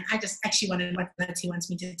by, and I just actually wonder what he wants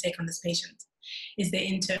me to take on this patient. is the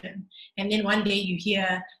intern. And then one day you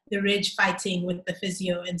hear the Ridge fighting with the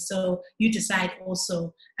physio, and so you decide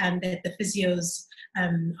also that the physios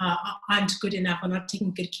aren't good enough or not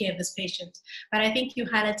taking good care of this patient. But I think you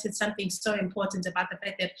highlighted something so important about the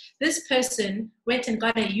fact that this person went and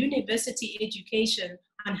got a university education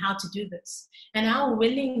on how to do this. And our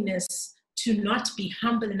willingness to not be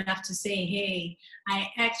humble enough to say, hey, I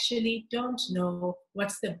actually don't know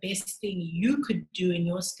what's the best thing you could do in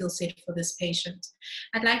your skill set for this patient.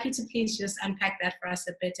 I'd like you to please just unpack that for us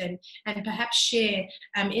a bit and perhaps share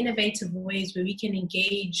innovative ways where we can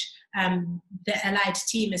engage the allied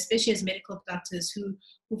team, especially as medical doctors who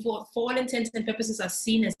for all intents and purposes are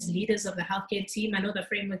seen as leaders of the healthcare team. I know the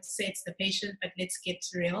framework says the patient, but let's get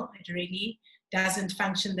real. It really doesn't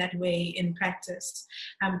function that way in practice.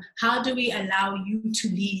 How do we allow you to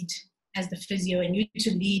lead as the physio and you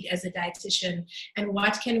to lead as a dietitian? And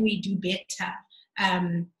what can we do better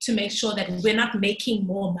to make sure that we're not making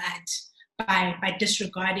more mad by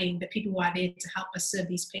disregarding the people who are there to help us serve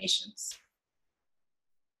these patients?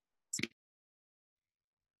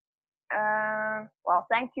 Well,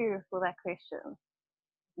 thank you for that question.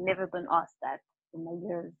 Never been asked that in my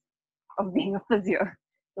years of being a physio.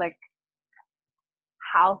 Like,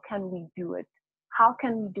 how can we do it? How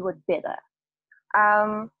can we do it better?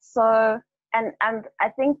 And I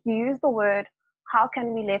think you use the word, how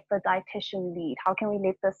can we let the dietitian lead? How can we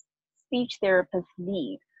let the speech therapist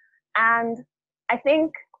lead? And I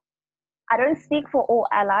think, I don't speak for all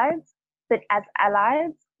allies, but as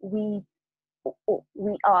allies, we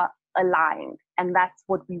are aligned, and that's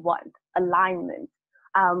what we want, alignment.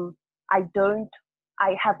 I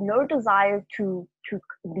have no desire to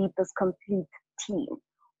lead this complete team,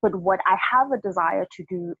 but what I have a desire to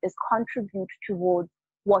do is contribute towards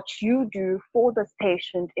what you do for this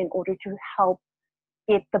patient in order to help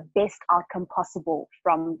get the best outcome possible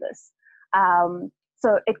from this.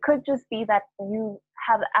 So it could just be that you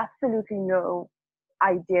have absolutely no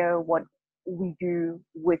idea what we do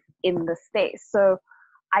within the space. So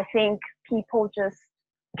I think people just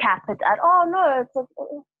cap it at, oh no,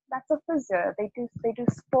 that's a physio. They do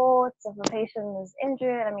sports. If the patient is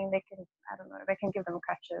injured, I mean, they can give them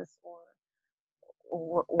crutches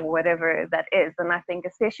or whatever that is. And I think,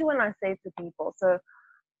 especially when I say to people, so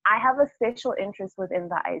I have a special interest within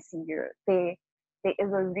the ICU. There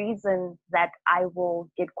is a reason that I will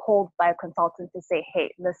get called by a consultant to say,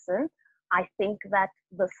 hey, listen, I think that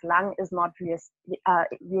this lung is not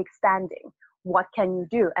re-expanding. What can you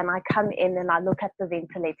do? And I come in and I look at the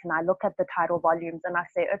ventilator and I look at the tidal volumes and I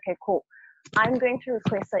say, okay, cool. I'm going to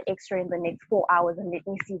request an X-ray in the next 4 hours and let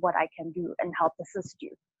me see what I can do and help assist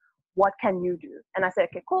you. What can you do? And I say,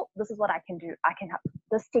 okay, cool. This is what I can do. I can have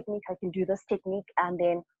this technique. I can do this technique, and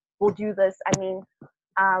then we'll do this. I mean,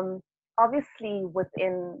 obviously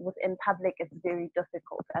within public, it's very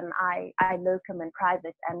difficult, and I locum in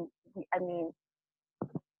private, and I mean,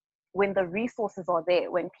 when the resources are there,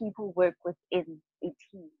 when people work within a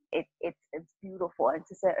team, it's beautiful. And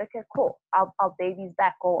to say, okay, cool, our baby's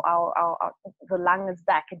back, or the lung is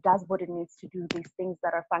back. It does what it needs to do. These things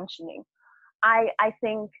that are functioning. I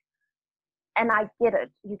think, and I get it.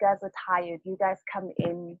 You guys are tired. You guys come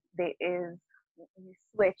in. You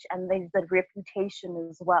switch, and there's the reputation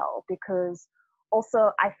as well. Because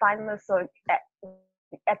also, I find this so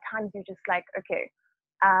at times you're just like, okay.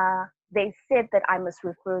 They said that I must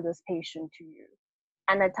refer this patient to you.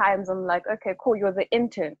 And at times I'm like, okay, cool, you're the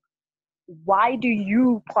intern. Why do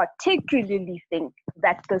you particularly think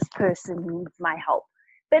that this person needs my help?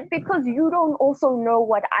 But because you don't also know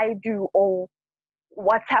what I do or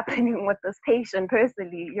what's happening with this patient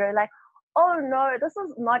personally, you're like, oh no, this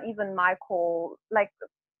is not even my call. Like,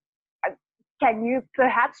 can you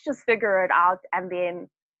perhaps just figure it out and then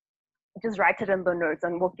just write it in the notes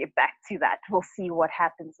and we'll get back to that. We'll see what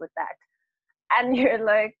happens with that. And you're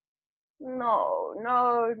like, no.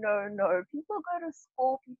 People go to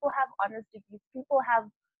school, people have honors degrees, people have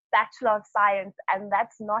Bachelor of Science, and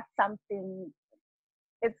that's not something,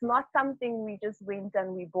 it's not something we just went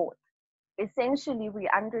and we bought. Essentially, we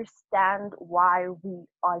understand why we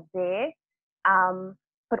are there.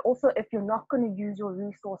 But also, if you're not going to use your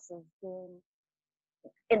resources, then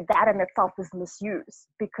that in itself is misuse,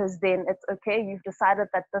 because then it's okay, you've decided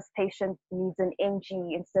that this patient needs an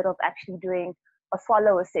NG instead of actually doing a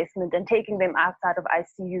swallow assessment and taking them outside of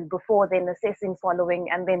ICU before then assessing swallowing,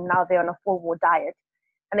 and then now they're on a 4-ward diet,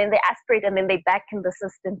 and then they aspirate and then they back in the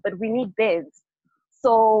system, but we need beds.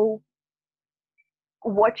 So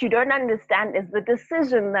what you don't understand is the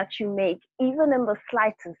decision that you make, even in the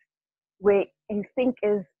slightest, where you think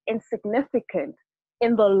is insignificant,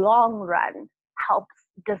 in the long run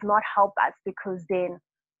does not help us, because then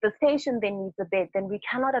this patient then needs a bed, then we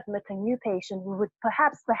cannot admit a new patient who would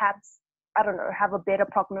perhaps, I don't know, have a better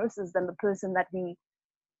prognosis than the person that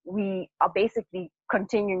we are basically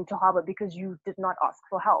continuing to harbor because you did not ask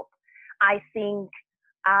for help. I think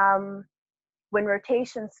when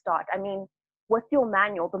rotations start, I mean, with your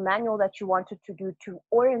manual, the manual that you wanted to do to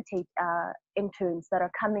orientate interns that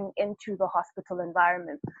are coming into the hospital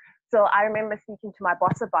environment. So I remember speaking to my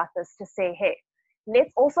boss about this to say, hey,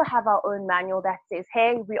 let's also have our own manual that says,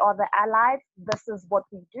 hey, we are the Allied. This is what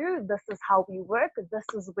we do. This is how we work. This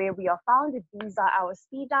is where we are founded. These are our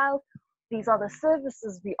speed dials. These are the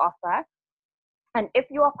services we offer. And if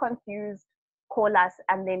you are confused, call us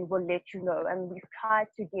and then we'll let you know. And we've tried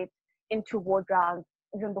to get into ward rounds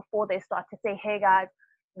even before they start to say, hey guys,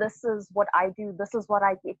 this is what I do. This is what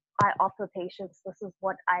I offer patients. This is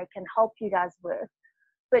what I can help you guys with.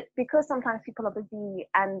 But because sometimes people are busy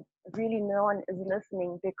and really no one is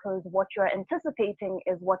listening, because what you're anticipating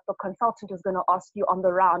is what the consultant is going to ask you on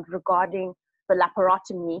the round regarding the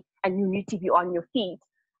laparotomy, and you need to be on your feet.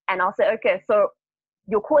 And I'll say, okay, so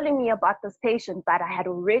you're calling me about this patient, but I had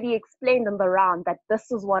already explained in the round that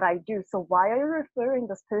this is what I do. So why are you referring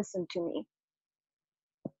this person to me?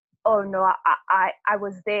 Oh no, I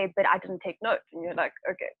was there, but I didn't take notes. And you're like,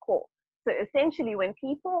 okay, cool. So essentially when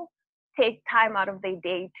people take time out of their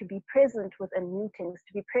day to be present within meetings,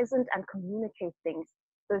 to be present and communicate things,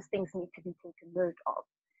 those things need to be taken note of.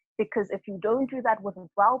 Because if you don't do that with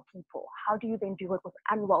well people, how do you then do it with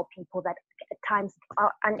unwell people that at times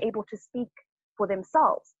are unable to speak for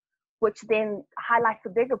themselves, which then highlights a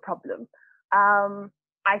bigger problem.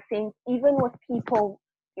 I think even with people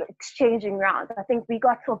exchanging rounds, I think we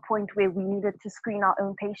got to a point where we needed to screen our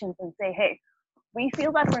own patients and say, hey, we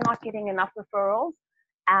feel that we're not getting enough referrals.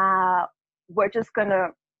 We're just going to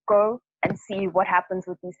go and see what happens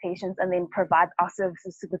with these patients and then provide our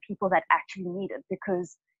services to the people that actually need it,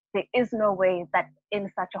 because there is no way that in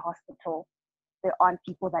such a hospital there aren't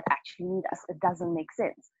people that actually need us. It doesn't make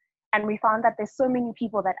sense. And we found that there's so many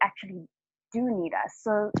people that actually do need us.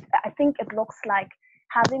 So I think it looks like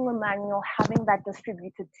having a manual, having that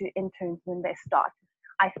distributed to interns when they start.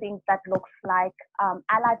 I think that looks like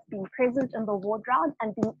allies being present in the ward round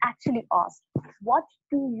and being actually asked, what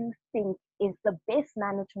do you think is the best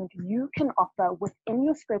management you can offer within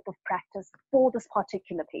your scope of practice for this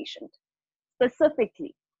particular patient?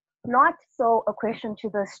 Specifically, not so a question to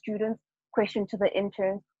the students, question to the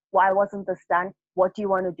interns, why wasn't this done? What do you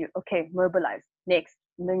want to do? Okay, mobilize, next.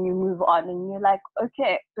 And then you move on and you're like,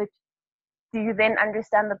 okay, but do you then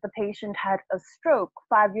understand that the patient had a stroke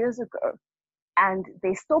 5 years ago and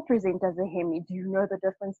they still present as a hemi? Do you know the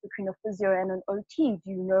difference between a physio and an OT?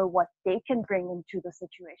 Do you know what they can bring into the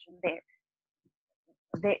situation there?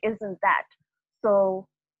 There isn't that. So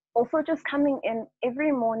also just coming in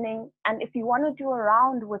every morning, and if you want to do a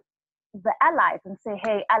round with the allies and say,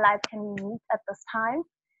 hey, allies, can we meet at this time?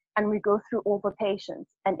 And we go through all the patients.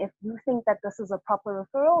 And if you think that this is a proper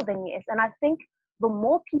referral, then yes. And I think the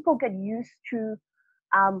more people get used to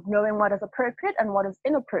knowing what is appropriate and what is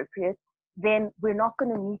inappropriate, then we're not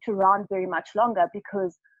going to need to round very much longer,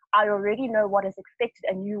 because I already know what is expected,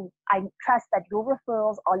 and I trust that your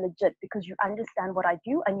referrals are legit because you understand what I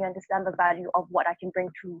do and you understand the value of what I can bring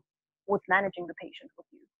towards managing the patient with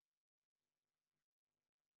you.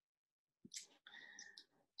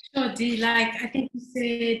 Sure, Dee, I think you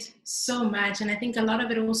said so much, and I think a lot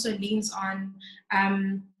of it also leans on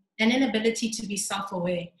an inability to be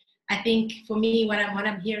self-aware. I think for me, what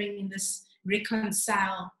I'm hearing in this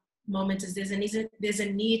reconcile moment is there's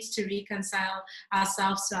a need to reconcile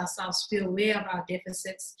ourselves to ourselves, to be aware of our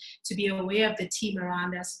deficits, to be aware of the team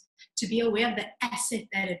around us, to be aware of the asset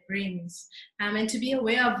that it brings, and to be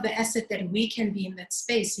aware of the asset that we can be in that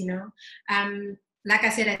space, Like I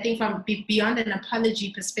said, I think from beyond an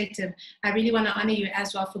apology perspective, I really want to honor you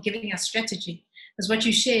as well for giving us strategy. Because what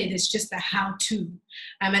you shared is just a how-to.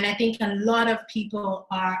 And I think a lot of people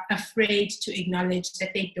are afraid to acknowledge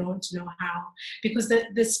that they don't know how. Because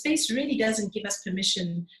the space really doesn't give us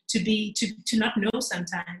permission to not know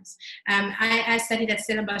sometimes. I studied at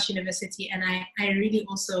Stellenbosch University, and I really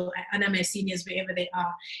also I honor my seniors wherever they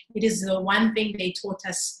are. It is the one thing they taught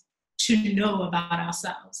us to know about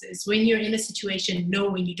ourselves. Is when you're in a situation, know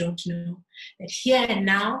when you don't know. That here and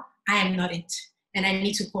now, I am not it, and I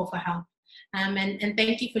need to call for help. And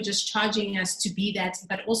thank you for just charging us to be that,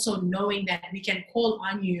 but also knowing that we can call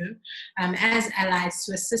on you as allies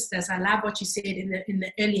to assist us. I love what you said in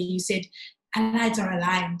the earlier. You said allies are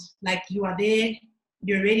aligned, like you are there.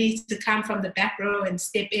 You're ready to come from the back row and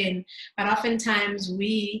step in, but oftentimes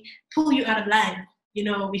we pull you out of line.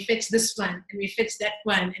 we fetch this one and we fetch that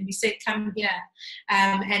one and we say, come here.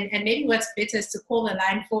 And maybe what's better is to call the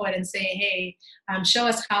line forward and say, hey, show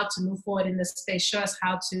us how to move forward in this space. Show us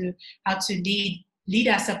how to lead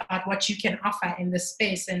us about what you can offer in this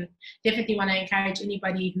space. And definitely want to encourage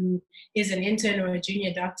anybody who is an intern or a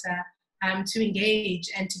junior doctor to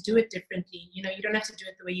engage and to do it differently. You don't have to do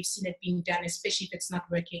it the way you've seen it being done, especially if it's not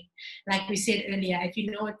working. Like we said earlier, if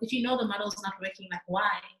you know the model's not working, like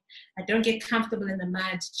why? Don't get comfortable in the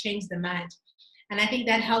mud, change the mud. And I think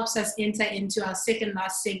that helps us enter into our second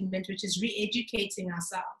last segment, which is re-educating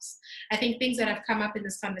ourselves. I think things that have come up in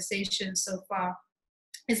this conversation so far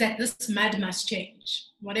is that this mud must change.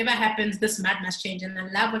 Whatever happens, this mud must change. And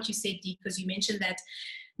I love what you said, Dee, because you mentioned that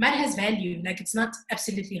mud has value, like it's not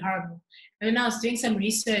absolutely horrible. And when I was doing some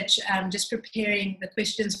research, just preparing the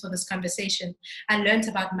questions for this conversation, I learned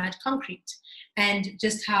about mud concrete and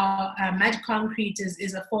just how mud concrete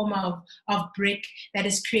is a form of brick that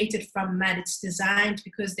is created from mud. It's designed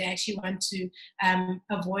because they actually want to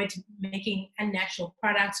avoid making unnatural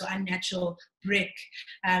products or unnatural brick.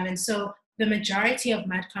 And so the majority of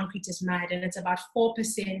mud concrete is mud, and it's about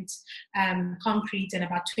 4% concrete and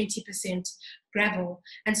about 20% gravel.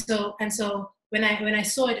 And so when I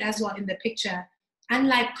saw it as well in the picture,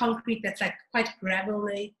 unlike concrete that's like quite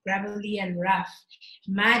gravelly and rough,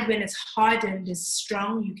 mud, when it's hardened, is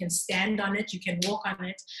strong. You can stand on it, you can walk on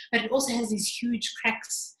it, but it also has these huge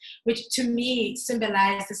cracks, which to me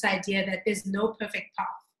symbolize this idea that there's no perfect path.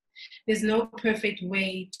 There's no perfect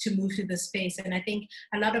way to move through the space. And I think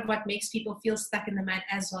a lot of what makes people feel stuck in the mud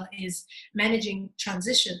as well is managing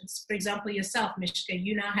transitions. For example, yourself, Mishka,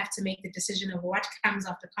 you now have to make the decision of what comes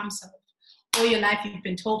after ComSolve. All your life, you've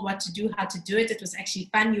been told what to do, how to do it. It was actually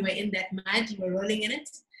fun. You were in that mud, you were rolling in it.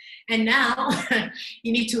 And now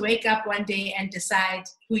you need to wake up one day and decide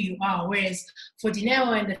who you are. Whereas for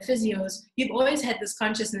Dineo and the physios, you've always had this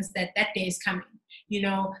consciousness that that day is coming.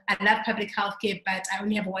 I love public healthcare, but I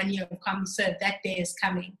only have 1 year of ComSolve. That day is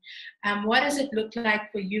coming. What does it look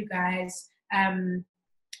like for you guys?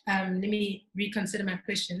 Let me reconsider my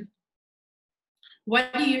question.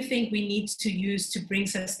 What do you think we need to use to bring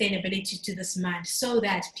sustainability to this mud so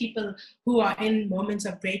that people who are in moments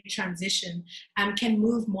of great transition can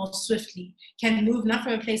move more swiftly, can move not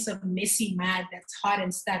from a place of messy mud that's hard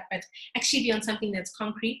and stuck, but actually be on something that's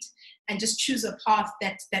concrete and just choose a path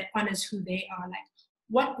that honors who they are? Like,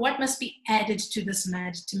 what must be added to this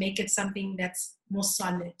mud to make it something that's more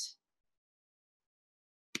solid?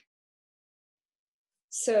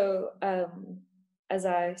 So as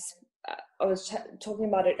I was talking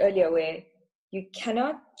about it earlier, where you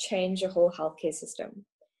cannot change a whole healthcare system.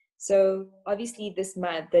 So obviously this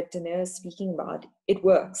mud that Dineo is speaking about, it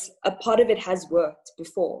works. A part of it has worked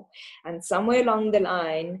before. And somewhere along the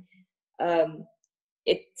line,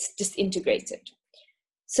 it's just integrated.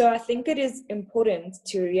 So I think it is important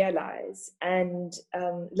to realize, and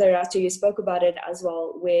Lerato, you spoke about it as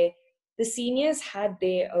well, where the seniors had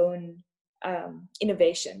their own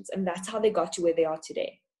innovations, and that's how they got to where they are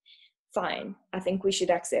today. Fine, I think we should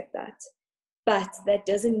accept that. But that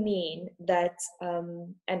doesn't mean that,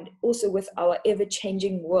 and also with our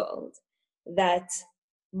ever-changing world, that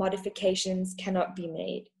modifications cannot be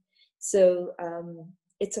made. So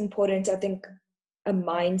it's important, I think, a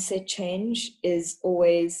mindset change is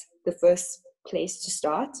always the first place to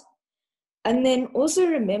start. And then also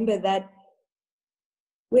remember that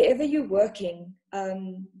wherever you're working,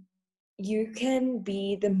 you can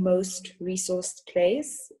be the most resourced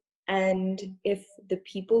place. And if the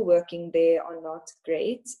people working there are not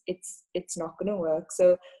great, it's not going to work.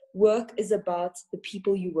 So work is about the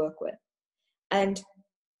people you work with. And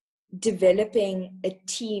developing a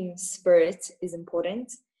team spirit is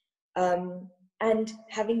important. And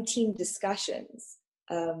having team discussions,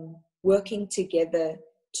 working together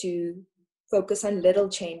to focus on little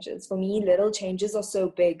changes. For me, little changes are so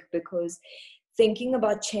big because thinking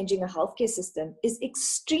about changing a healthcare system is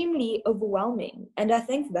extremely overwhelming. And I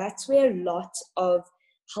think that's where a lot of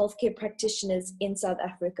healthcare practitioners in South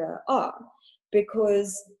Africa are,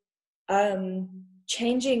 because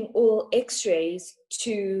changing all x-rays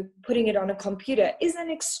to putting it on a computer is an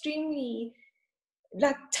extremely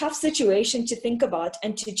tough situation to think about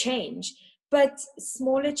and to change. But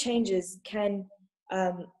smaller changes can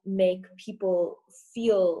make people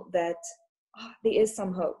feel that there is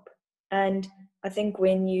some hope. And I think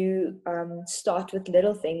when you start with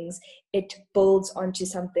little things, it builds onto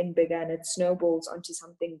something bigger and it snowballs onto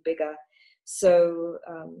something bigger. So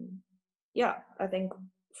I think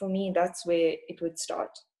for me, that's where it would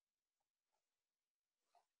start.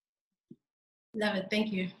 Love it.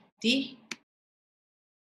 Thank you. Dee?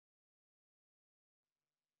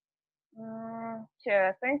 Sure.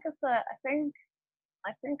 I think it's a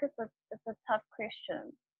tough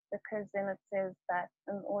question, because then it says that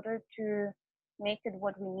in order to make it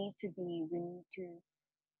what we need to be, we need to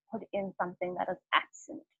put in something that is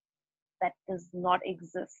absent, that does not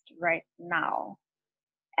exist right now.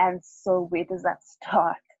 And so where does that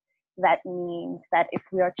start? That means that if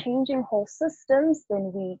we are changing whole systems,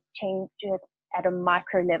 then we change it at a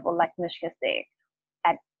micro level, like Mishka said.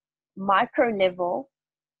 At micro level,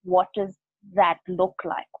 what does that look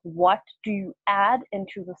like? What do you add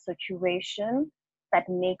into the situation that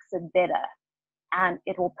makes it better? And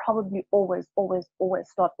it will probably always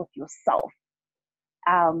start with yourself.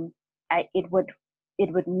 It would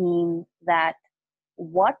mean that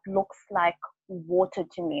what looks like water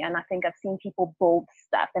to me, and I think I've seen people build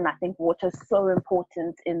stuff, and I think water is so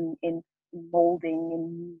important in molding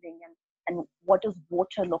and moving, and what does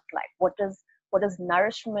water look like? What is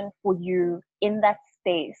nourishment for you in that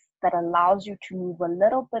space that allows you to move a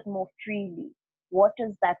little bit more freely? What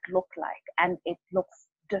does that look like? And it looks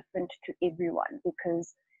different to everyone,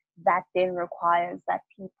 because that then requires that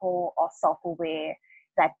people are self-aware,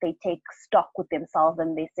 that they take stock with themselves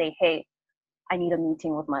and they say, hey, I need a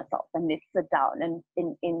meeting with myself, and let's sit down and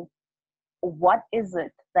in what is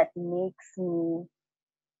it that makes me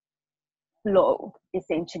flow,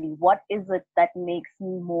 essentially? What is it that makes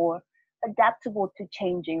me more adaptable to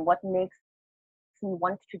changing? What makes me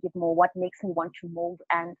want to give more? What makes me want to mold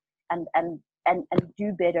and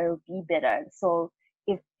do better, be better? So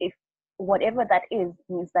if whatever that is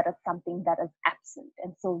means that it's something that is absent,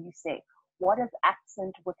 and so you say, what is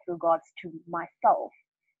absent with regards to myself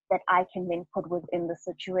that I can then put within the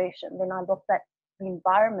situation? Then I look at the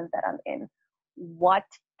environment that I'm in. What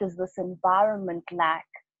does this environment lack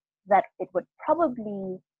that it would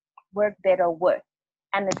probably work better with?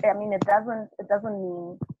 And it doesn't mean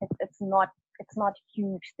it's not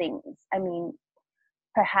huge things. I mean,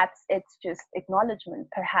 perhaps it's just acknowledgement.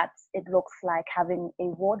 Perhaps it looks like having a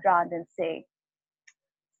ward round and say,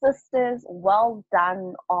 sisters, well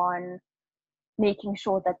done on making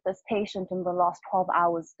sure that this patient in the last 12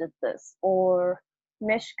 hours did this. Or,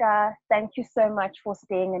 Mishka, thank you so much for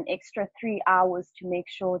staying an extra 3 hours to make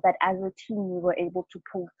sure that as a team we were able to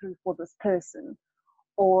pull through for this person.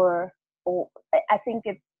 Or I think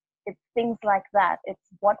it's things like that. It's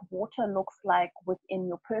what water looks like within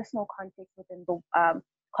your personal context, within the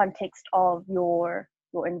context of your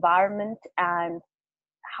environment, and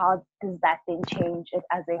how does that then change it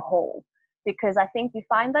as a whole? Because I think you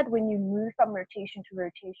find that when you move from rotation to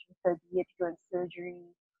rotation, so be it you go in surgery,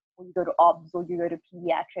 or you go to obs, or you go to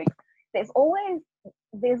pediatrics,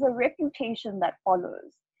 there's a reputation that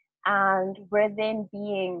follows, and we're then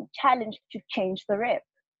being challenged to change the rep.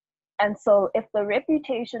 And so if the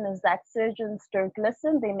reputation is that surgeons don't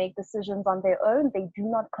listen, they make decisions on their own, they do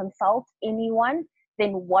not consult anyone,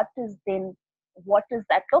 then what does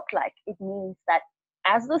that look like? It means that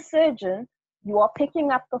as the surgeon, you are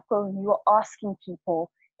picking up the phone, you are asking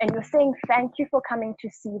people, and you're saying, thank you for coming to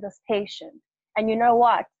see this patient. And you know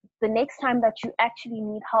what? The next time that you actually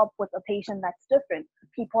need help with a patient that's different,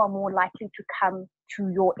 people are more likely to come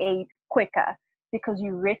to your aid quicker, because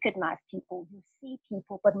you recognize people, you see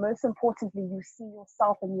people, but most importantly, you see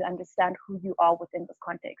yourself and you understand who you are within this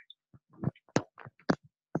context.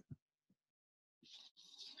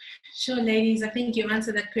 Sure, ladies. I think you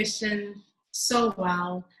answered that question so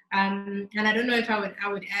well. And I don't know if I would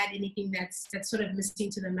add anything that's sort of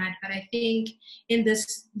missing to the mat, but I think in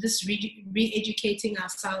this re-educating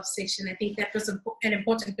ourselves section, I think that was an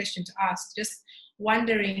important question to ask. Just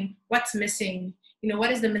wondering what's missing.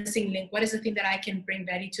 What is the missing link? What is the thing that I can bring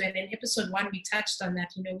value to? And in episode 1, we touched on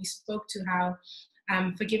that. We spoke to how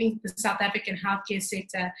forgiving the South African healthcare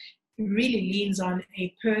sector really leans on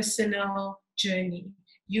a personal journey.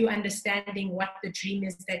 You understanding what the dream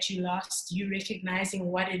is that you lost, you recognizing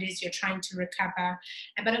what it is you're trying to recover,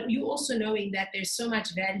 but you also knowing that there's so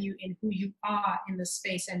much value in who you are in the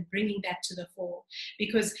space and bringing that to the fore,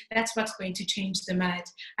 because that's what's going to change the mat.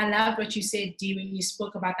 I loved what you said, Dee, when you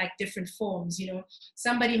spoke about like different forms.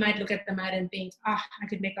 Somebody might look at the mat and think, I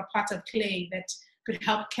could make a pot of clay that could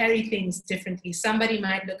help carry things differently. Somebody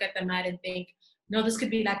might look at the mat and think, no, this could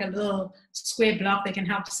be like a little square block that can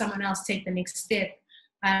help someone else take the next step.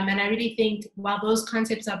 And I really think while those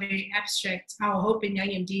concepts are very abstract, our hope in Young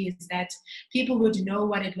MD is that people would know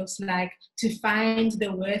what it looks like to find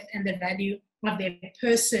the worth and the value of their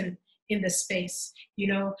person in the space.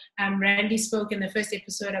 Randy spoke in the first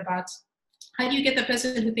episode about how do you get the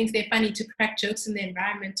person who thinks they're funny to crack jokes in the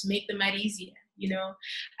environment to make the mat easier.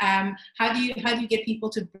 How do you get people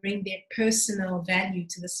to bring their personal value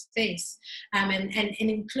to the space? And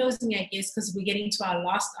in closing, I guess, because we're getting to our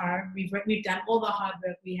last hour, we've done all the hard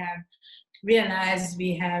work. We have realized,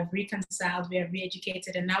 we have reconciled, we have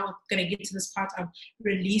re-educated, and now we're going to get to this part of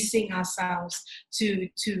releasing ourselves to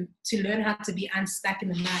learn how to be unstuck in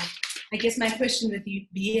the mud. I guess my question with you,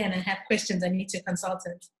 Bea, and I have questions, I need to consult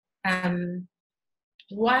it.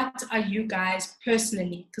 What are you guys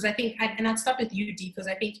personally, because I think, and I'll start with you, Dee, because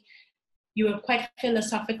I think you were quite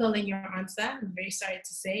philosophical in your answer, I'm very sorry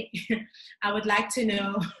to say. I would like to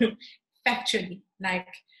know factually, like,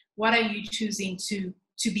 what are you choosing to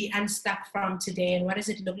be unstuck from today, and what does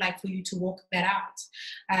it look like for you to walk that out?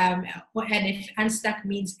 And if unstuck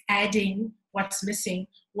means adding what's missing,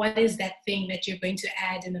 what is that thing that you're going to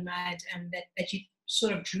add in the mud that you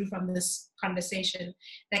sort of drew from this conversation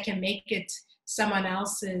that can make it someone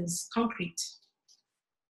else's concrete?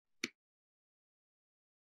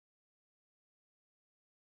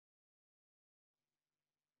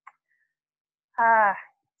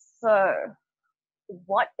 So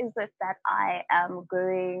what is it that I am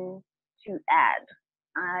going to add?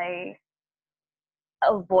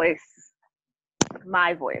 A voice,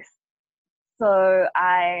 my voice. So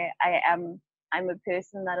I'm a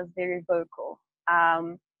person that is very vocal,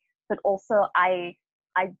 but also I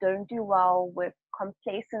don't do well with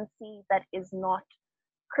complacency that is not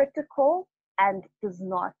critical and does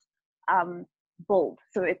not build.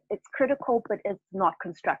 So it's critical, but it's not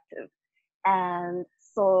constructive. And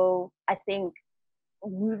so I think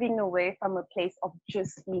moving away from a place of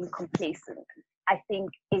just being complacent. I think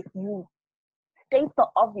if you state the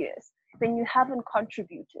obvious, then you haven't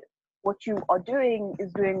contributed. What you are doing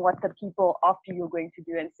is doing what the people after you're going to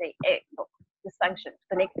do and say, hey, look, dysfunction.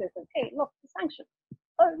 The next person, hey, look, dysfunction.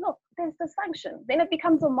 Oh, look, there's dysfunction. Then it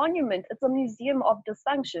becomes a monument. It's a museum of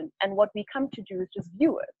dysfunction. And what we come to do is just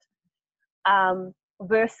view it.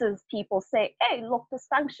 Versus people say, hey, look,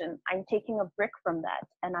 dysfunction. I'm taking a brick from that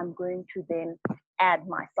and I'm going to then add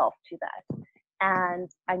myself to that. And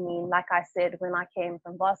I mean, like I said, when I came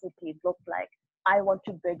from varsity, it looked like I want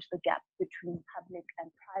to bridge the gap between public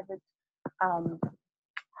and private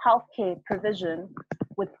healthcare provision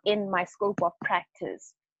within my scope of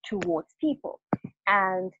practice towards people.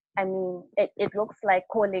 And I mean, it looks like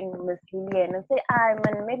calling Miss Lillian and say, I'm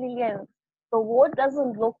an Lillian. The ward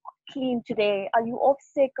doesn't look clean today. Are you off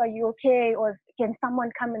sick? Are you okay? Or can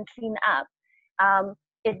someone come and clean up?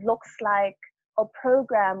 It looks like a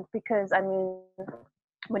program because, I mean,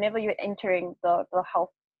 whenever you're entering the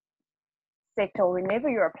health sector, whenever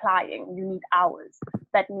you're applying, you need hours.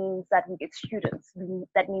 That means that we get students.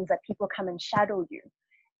 That means that people come and shadow you.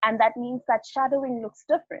 And that means that shadowing looks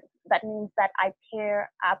different. That means that I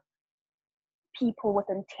pair up people with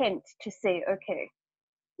intent to say, okay,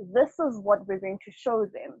 this is what we're going to show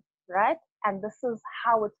them, right? And this is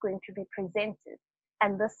how it's going to be presented.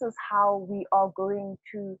 And this is how we are going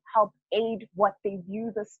to help aid what they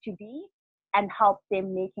view this to be and help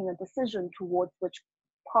them making a decision towards which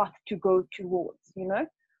path to go towards, you know?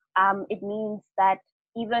 It means that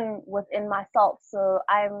even within myself, so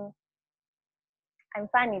I'm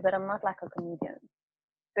funny, but I'm not like a comedian.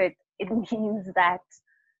 But it means that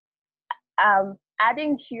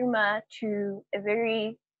adding humor to a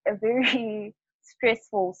very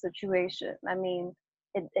stressful situation. I mean,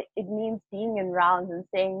 it means being in rounds and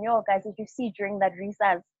saying, yo, guys, if you see during that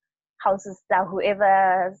recess, houses that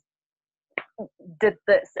whoever did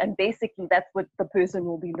this, and basically that's what the person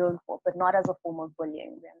will be known for, but not as a form of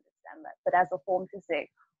bullying, we understand that, but as a form to say,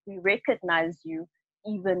 we recognize you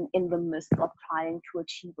even in the midst of trying to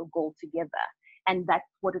achieve a goal together. And that's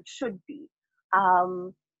what it should be.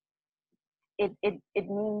 It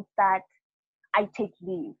means that I take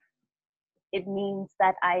leave. It means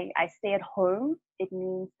that I stay at home. It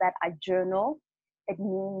means that I journal. It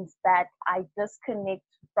means that I disconnect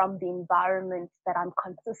from the environment that I'm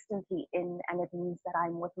consistently in, and it means that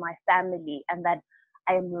I'm with my family and that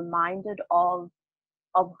I am reminded of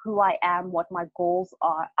who I am, what my goals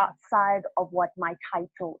are outside of what my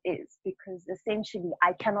title is, because essentially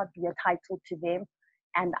I cannot be a title to them,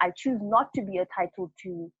 and I choose not to be a title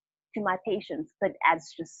to my patients, but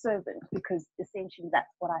as just servant, because essentially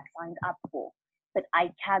that's what I signed up for. But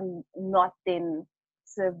I can not then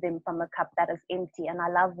serve them from a cup that is empty. And I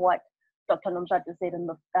love what Dr. Nomshata said in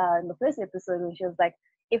the first episode, when she was like,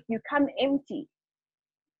 if you come empty,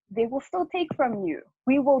 they will still take from you.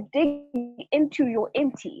 We will dig into your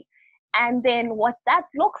empty. And then what that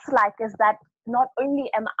looks like is that not only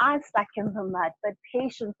am I stuck in the mud, but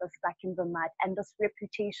patients are stuck in the mud. And this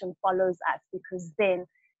reputation follows us, because then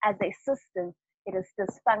as a system, it is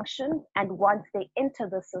dysfunction. And once they enter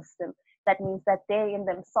the system, that means that they in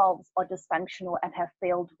themselves are dysfunctional and have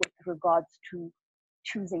failed with regards to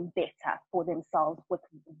choosing better for themselves with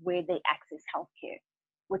where they access healthcare,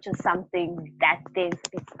 which is something that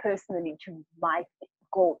it's personally to my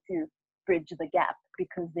goal to bridge the gap,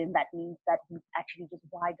 because then that means that we actually just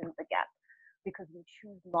widen the gap, because we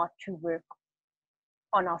choose not to work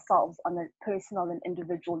on ourselves on a personal and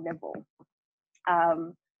individual level.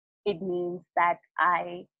 It means that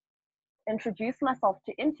I introduce myself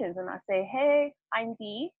to interns and I say, hey, I'm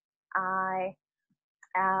Dee. I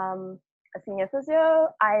am a senior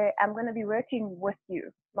physio. I am going to be working with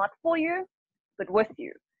you, not for you, but with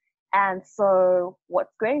you. And so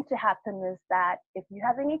what's going to happen is that if you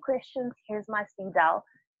have any questions, here's my speed dial.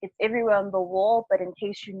 It's everywhere on the wall, but in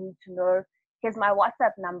case you need to know, here's my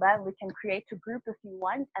WhatsApp number. We can create a group if you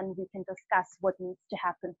want, and we can discuss what needs to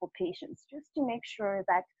happen for patients, just to make sure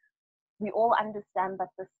that we all understand that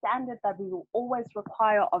the standard that we will always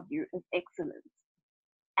require of you is excellence.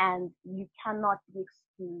 And you cannot be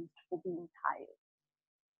excused for being tired.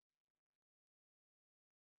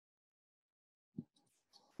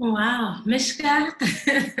 Wow, Mishka.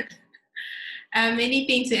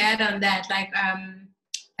 Anything to add on that? Like,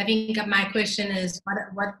 I think my question is,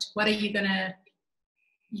 what are you gonna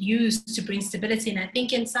use to bring stability? And I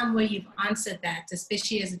think in some way you've answered that,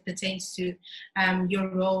 especially as it pertains to your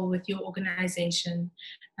role with your organization.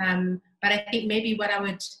 But I think maybe what I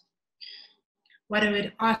would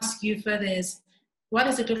ask you further is, what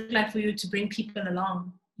does it look like for you to bring people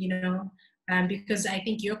along? You know, because I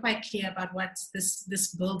think you're quite clear about what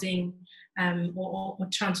this building or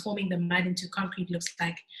transforming the mud into concrete looks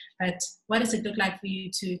like. But what does it look like for you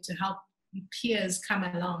to help peers come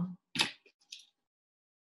along?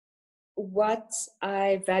 What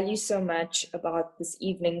I value so much about this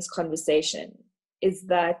evening's conversation is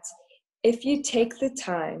that if you take the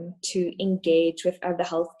time to engage with other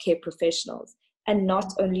healthcare professionals, and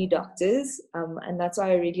not only doctors, and that's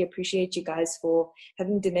why I really appreciate you guys for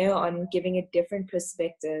having Dineo on, giving a different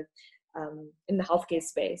perspective in the healthcare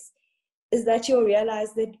space, is that you'll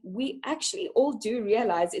realize that we actually all do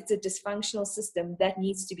realize it's a dysfunctional system that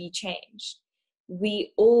needs to be changed.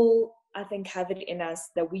 We all, I think, have it in us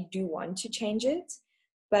that we do want to change it,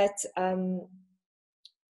 but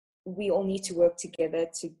we all need to work together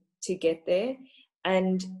to get there.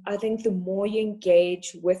 And I think the more you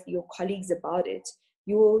engage with your colleagues about it,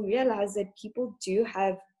 you will realize that people do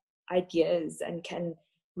have ideas and can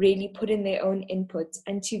really put in their own input,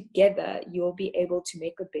 and together you'll be able to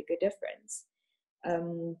make a bigger difference.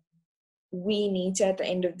 We need to, at the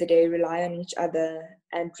end of the day, rely on each other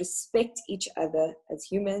and respect each other as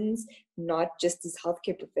humans, not just as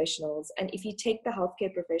healthcare professionals. And if you take the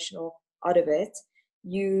healthcare professional out of it,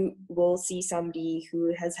 you will see somebody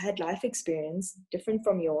who has had life experience different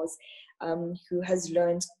from yours, who has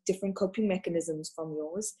learned different coping mechanisms from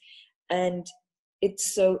yours. And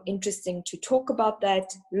it's so interesting to talk about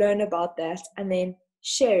that, learn about that, and then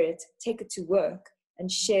share it, take it to work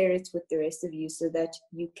and share it with the rest of you, so that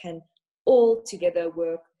you can all together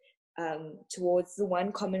work towards the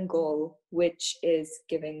one common goal, which is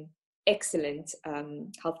giving excellent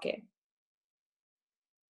healthcare.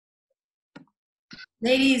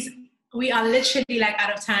 Ladies, we are literally like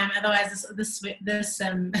out of time. Otherwise, this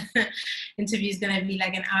interview is going to be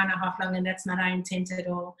like an hour and a half long, and that's not our intent at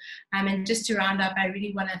all. And just to round up, I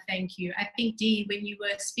really want to thank you. I think, Dee, when you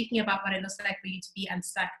were speaking about what it looks like for you to be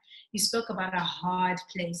unstuck, you spoke about a hard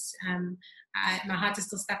place. My heart is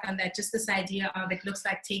still stuck on that. Just this idea of it looks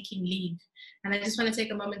like taking leave. And I just want to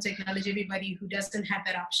take a moment to acknowledge everybody who doesn't have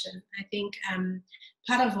that option. I think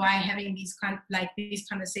part of why having these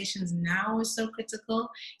conversations now is so critical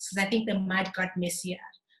is because I think the mud got messier.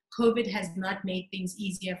 COVID has not made things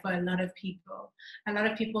easier for a lot of people. A lot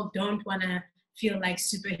of people don't want to feel like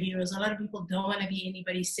superheroes. A lot of people don't want to be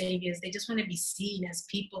anybody's saviors. They just want to be seen as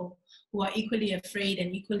people who are equally afraid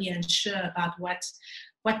and equally unsure about what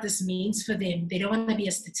this means for them. They don't want to be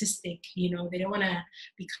a statistic, you know, they don't want to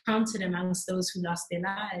be counted amongst those who lost their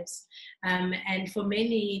lives. And for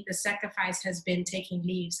many, the sacrifice has been taking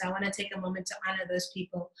leave. So I want to take a moment to honor those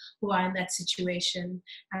people who are in that situation.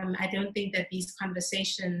 I don't think that these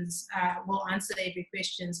conversations will answer every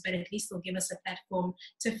question, but at least they'll give us a platform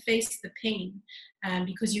to face the pain,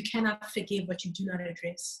 because you cannot forgive what you do not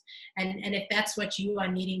address. And if that's what you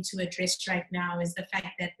are needing to address right now, is the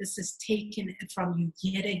fact that this is taken from you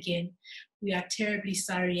yet again, we are terribly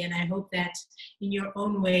sorry. And I hope that in your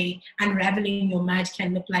own way, unraveling your mud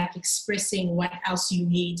can look like expressing what else you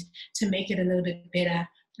need to make it a little bit better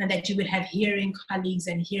and that you would have hearing colleagues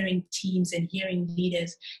and hearing teams and hearing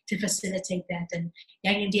leaders to facilitate that. And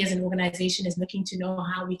Young India as an organization is looking to know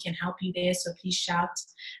how we can help you there, so please shout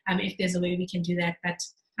if there's a way we can do that. But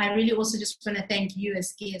I really also just want to thank you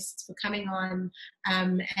as guests for coming on,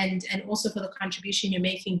 and also for the contribution you're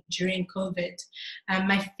making during COVID.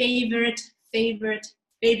 My favorite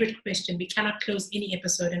question, we cannot close any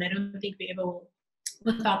episode, and I don't think we ever will,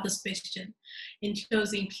 without this question. In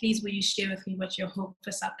closing, please will you share with me what your hope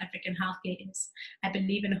for South African healthcare is? I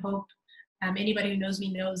believe in hope. Anybody who knows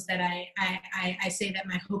me knows that I say that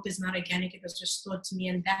my hope is not organic, it was restored to me,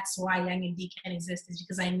 and that's why Young India can exist, is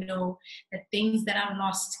because I know that things that are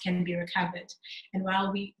lost can be recovered. And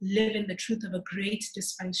while we live in the truth of a great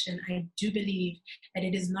dysfunction, I do believe that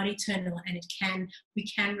it is not eternal, and we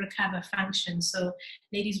can recover function. So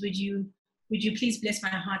ladies, would you please bless my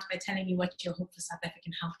heart by telling me what your hope for South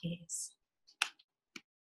African healthcare is?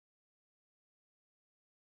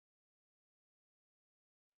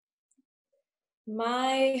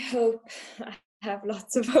 My hope, I have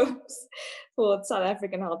lots of hopes for the South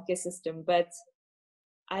African healthcare system, but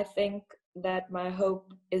I think that my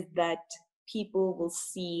hope is that people will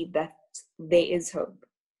see that there is hope,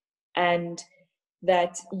 and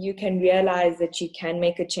that you can realize that you can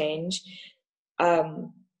make a change,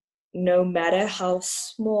 no matter how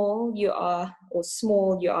small you are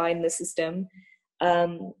in the system,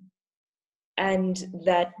 and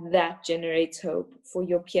that generates hope for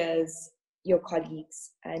your peers, your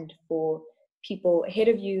colleagues, and for people ahead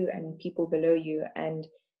of you and people below you, and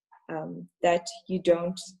that you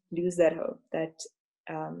don't lose that hope, that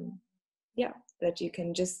that you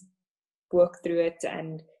can just work through it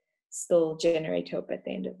and still generate hope at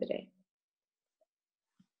the end of the day.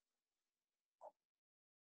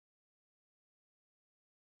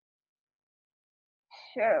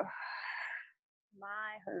 Sure.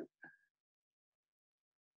 My hope.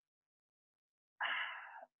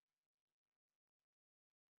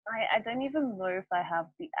 I don't even know if I have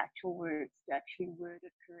the actual words to actually word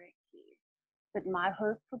it correctly, but my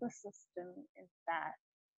hope for the system is that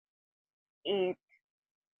it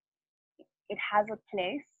has a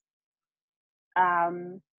place.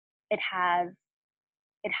 It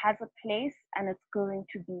has a place, and it's going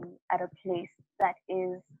to be at a place that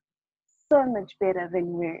is so much better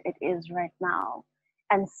than where it is right now.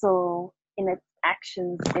 And so in its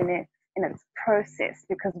actions, in its process,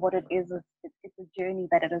 because what it is it's a journey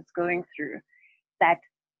that it is going through, that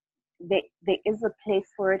there is a place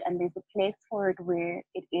for it, and there's a place for it where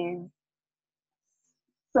it is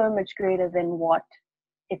so much greater than what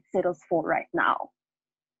it settles for right now.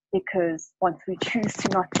 Because once we choose to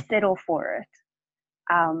not settle for it,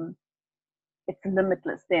 it's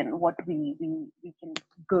limitless then what we can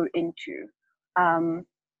go into.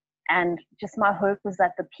 And just my hope is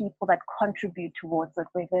that the people that contribute towards it,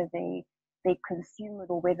 whether they consume it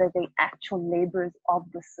or whether they actual laborers of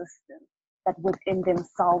the system, that within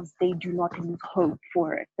themselves they do not lose hope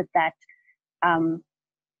for it, but that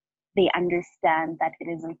they understand that it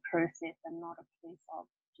is a process and not a place of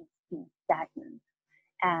just being stagnant.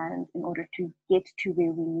 And in order to get to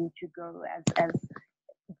where we need to go as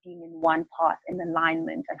being in one path, in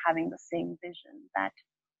alignment and having the same vision, that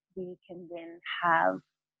we can then have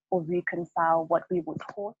or reconcile what we were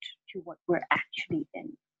taught to what we're actually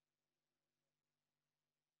in.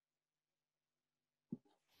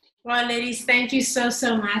 Well, ladies, thank you so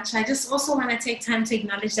much. I just also want to take time to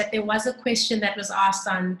acknowledge that there was a question that was asked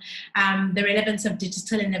on the relevance of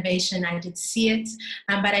digital innovation. I did see it,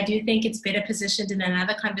 but I do think it's better positioned in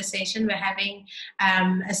another conversation. We're having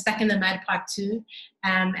a Stuck in the Mud Part 2,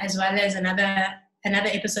 as well as another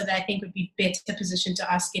episode that I think would be better positioned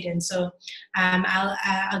to ask it in. So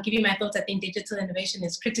I'll give you my thoughts. I think digital innovation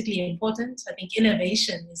is critically important. I think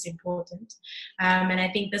innovation is important. And I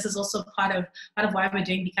think this is also part of why we're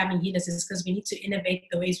doing Becoming Healers, is because we need to innovate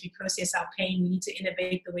the ways we process our pain. We need to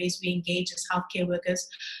innovate the ways we engage as healthcare workers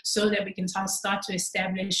so that we can start to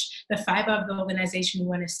establish the fiber of the organization we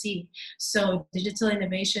want to see. So digital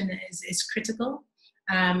innovation is critical.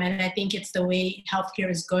 And I think it's the way healthcare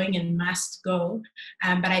is going and must go.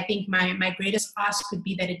 But I think my greatest ask would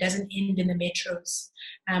be that it doesn't end in the metros.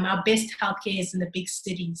 Our best healthcare is in the big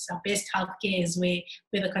cities. Our best healthcare is where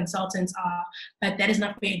the consultants are. But that is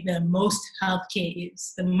not where the most healthcare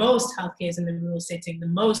is. The most healthcare is in the rural setting. The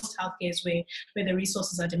most healthcare is where the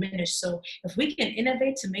resources are diminished. So if we can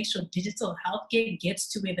innovate to make sure digital healthcare gets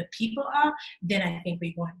to where the people are, then I think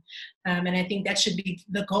we won. And I think that should be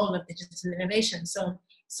the goal of digital innovation. So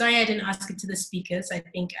Sorry I didn't ask it to the speakers. I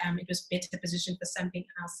think it was better positioned for something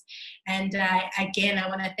else. And again, I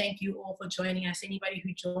want to thank you all for joining us. Anybody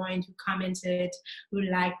who joined, who commented, who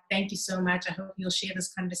liked, thank you so much. I hope you'll share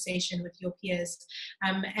this conversation with your peers.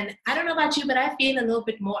 And I don't know about you, but I feel a little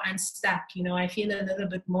bit more unstuck. You know, I feel a little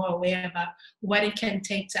bit more aware about what it can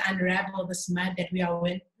take to unravel this mud that we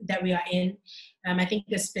are in. I think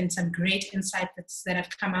there's been some great insights that have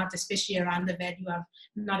come out, especially around the value of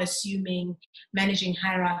not assuming, managing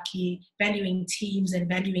hierarchy, valuing teams, and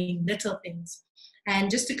valuing little things. And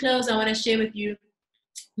just to close, I want to share with you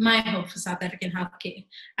my hope for South African healthcare.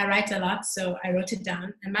 I write a lot, so I wrote it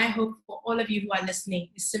down. And my hope for all of you who are listening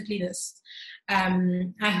is simply this.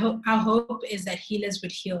 Our hope is that healers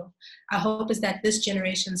would heal. Our hope is that this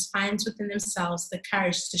generation finds within themselves the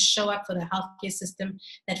courage to show up for the healthcare system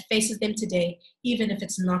that faces them today, even if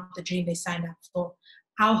it's not the dream they signed up for.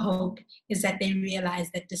 Our hope is that they realize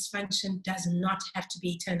that dysfunction does not have to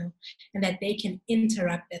be eternal and that they can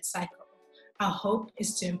interrupt that cycle. Our hope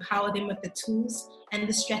is to empower them with the tools and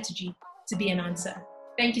the strategy to be an answer.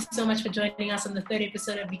 Thank you so much for joining us on the third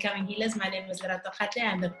episode of Becoming Healers. My name is Lerato Khatle.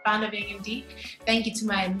 I'm the founder of MD. Thank you to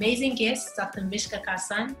my amazing guests, Dr. Mishka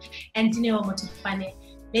Karsan and Dineo Motofane.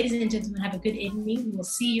 Ladies and gentlemen, have a good evening. We will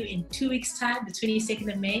see you in 2 weeks' time, the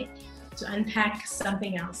 22nd of May, to unpack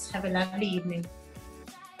something else. Have a lovely evening.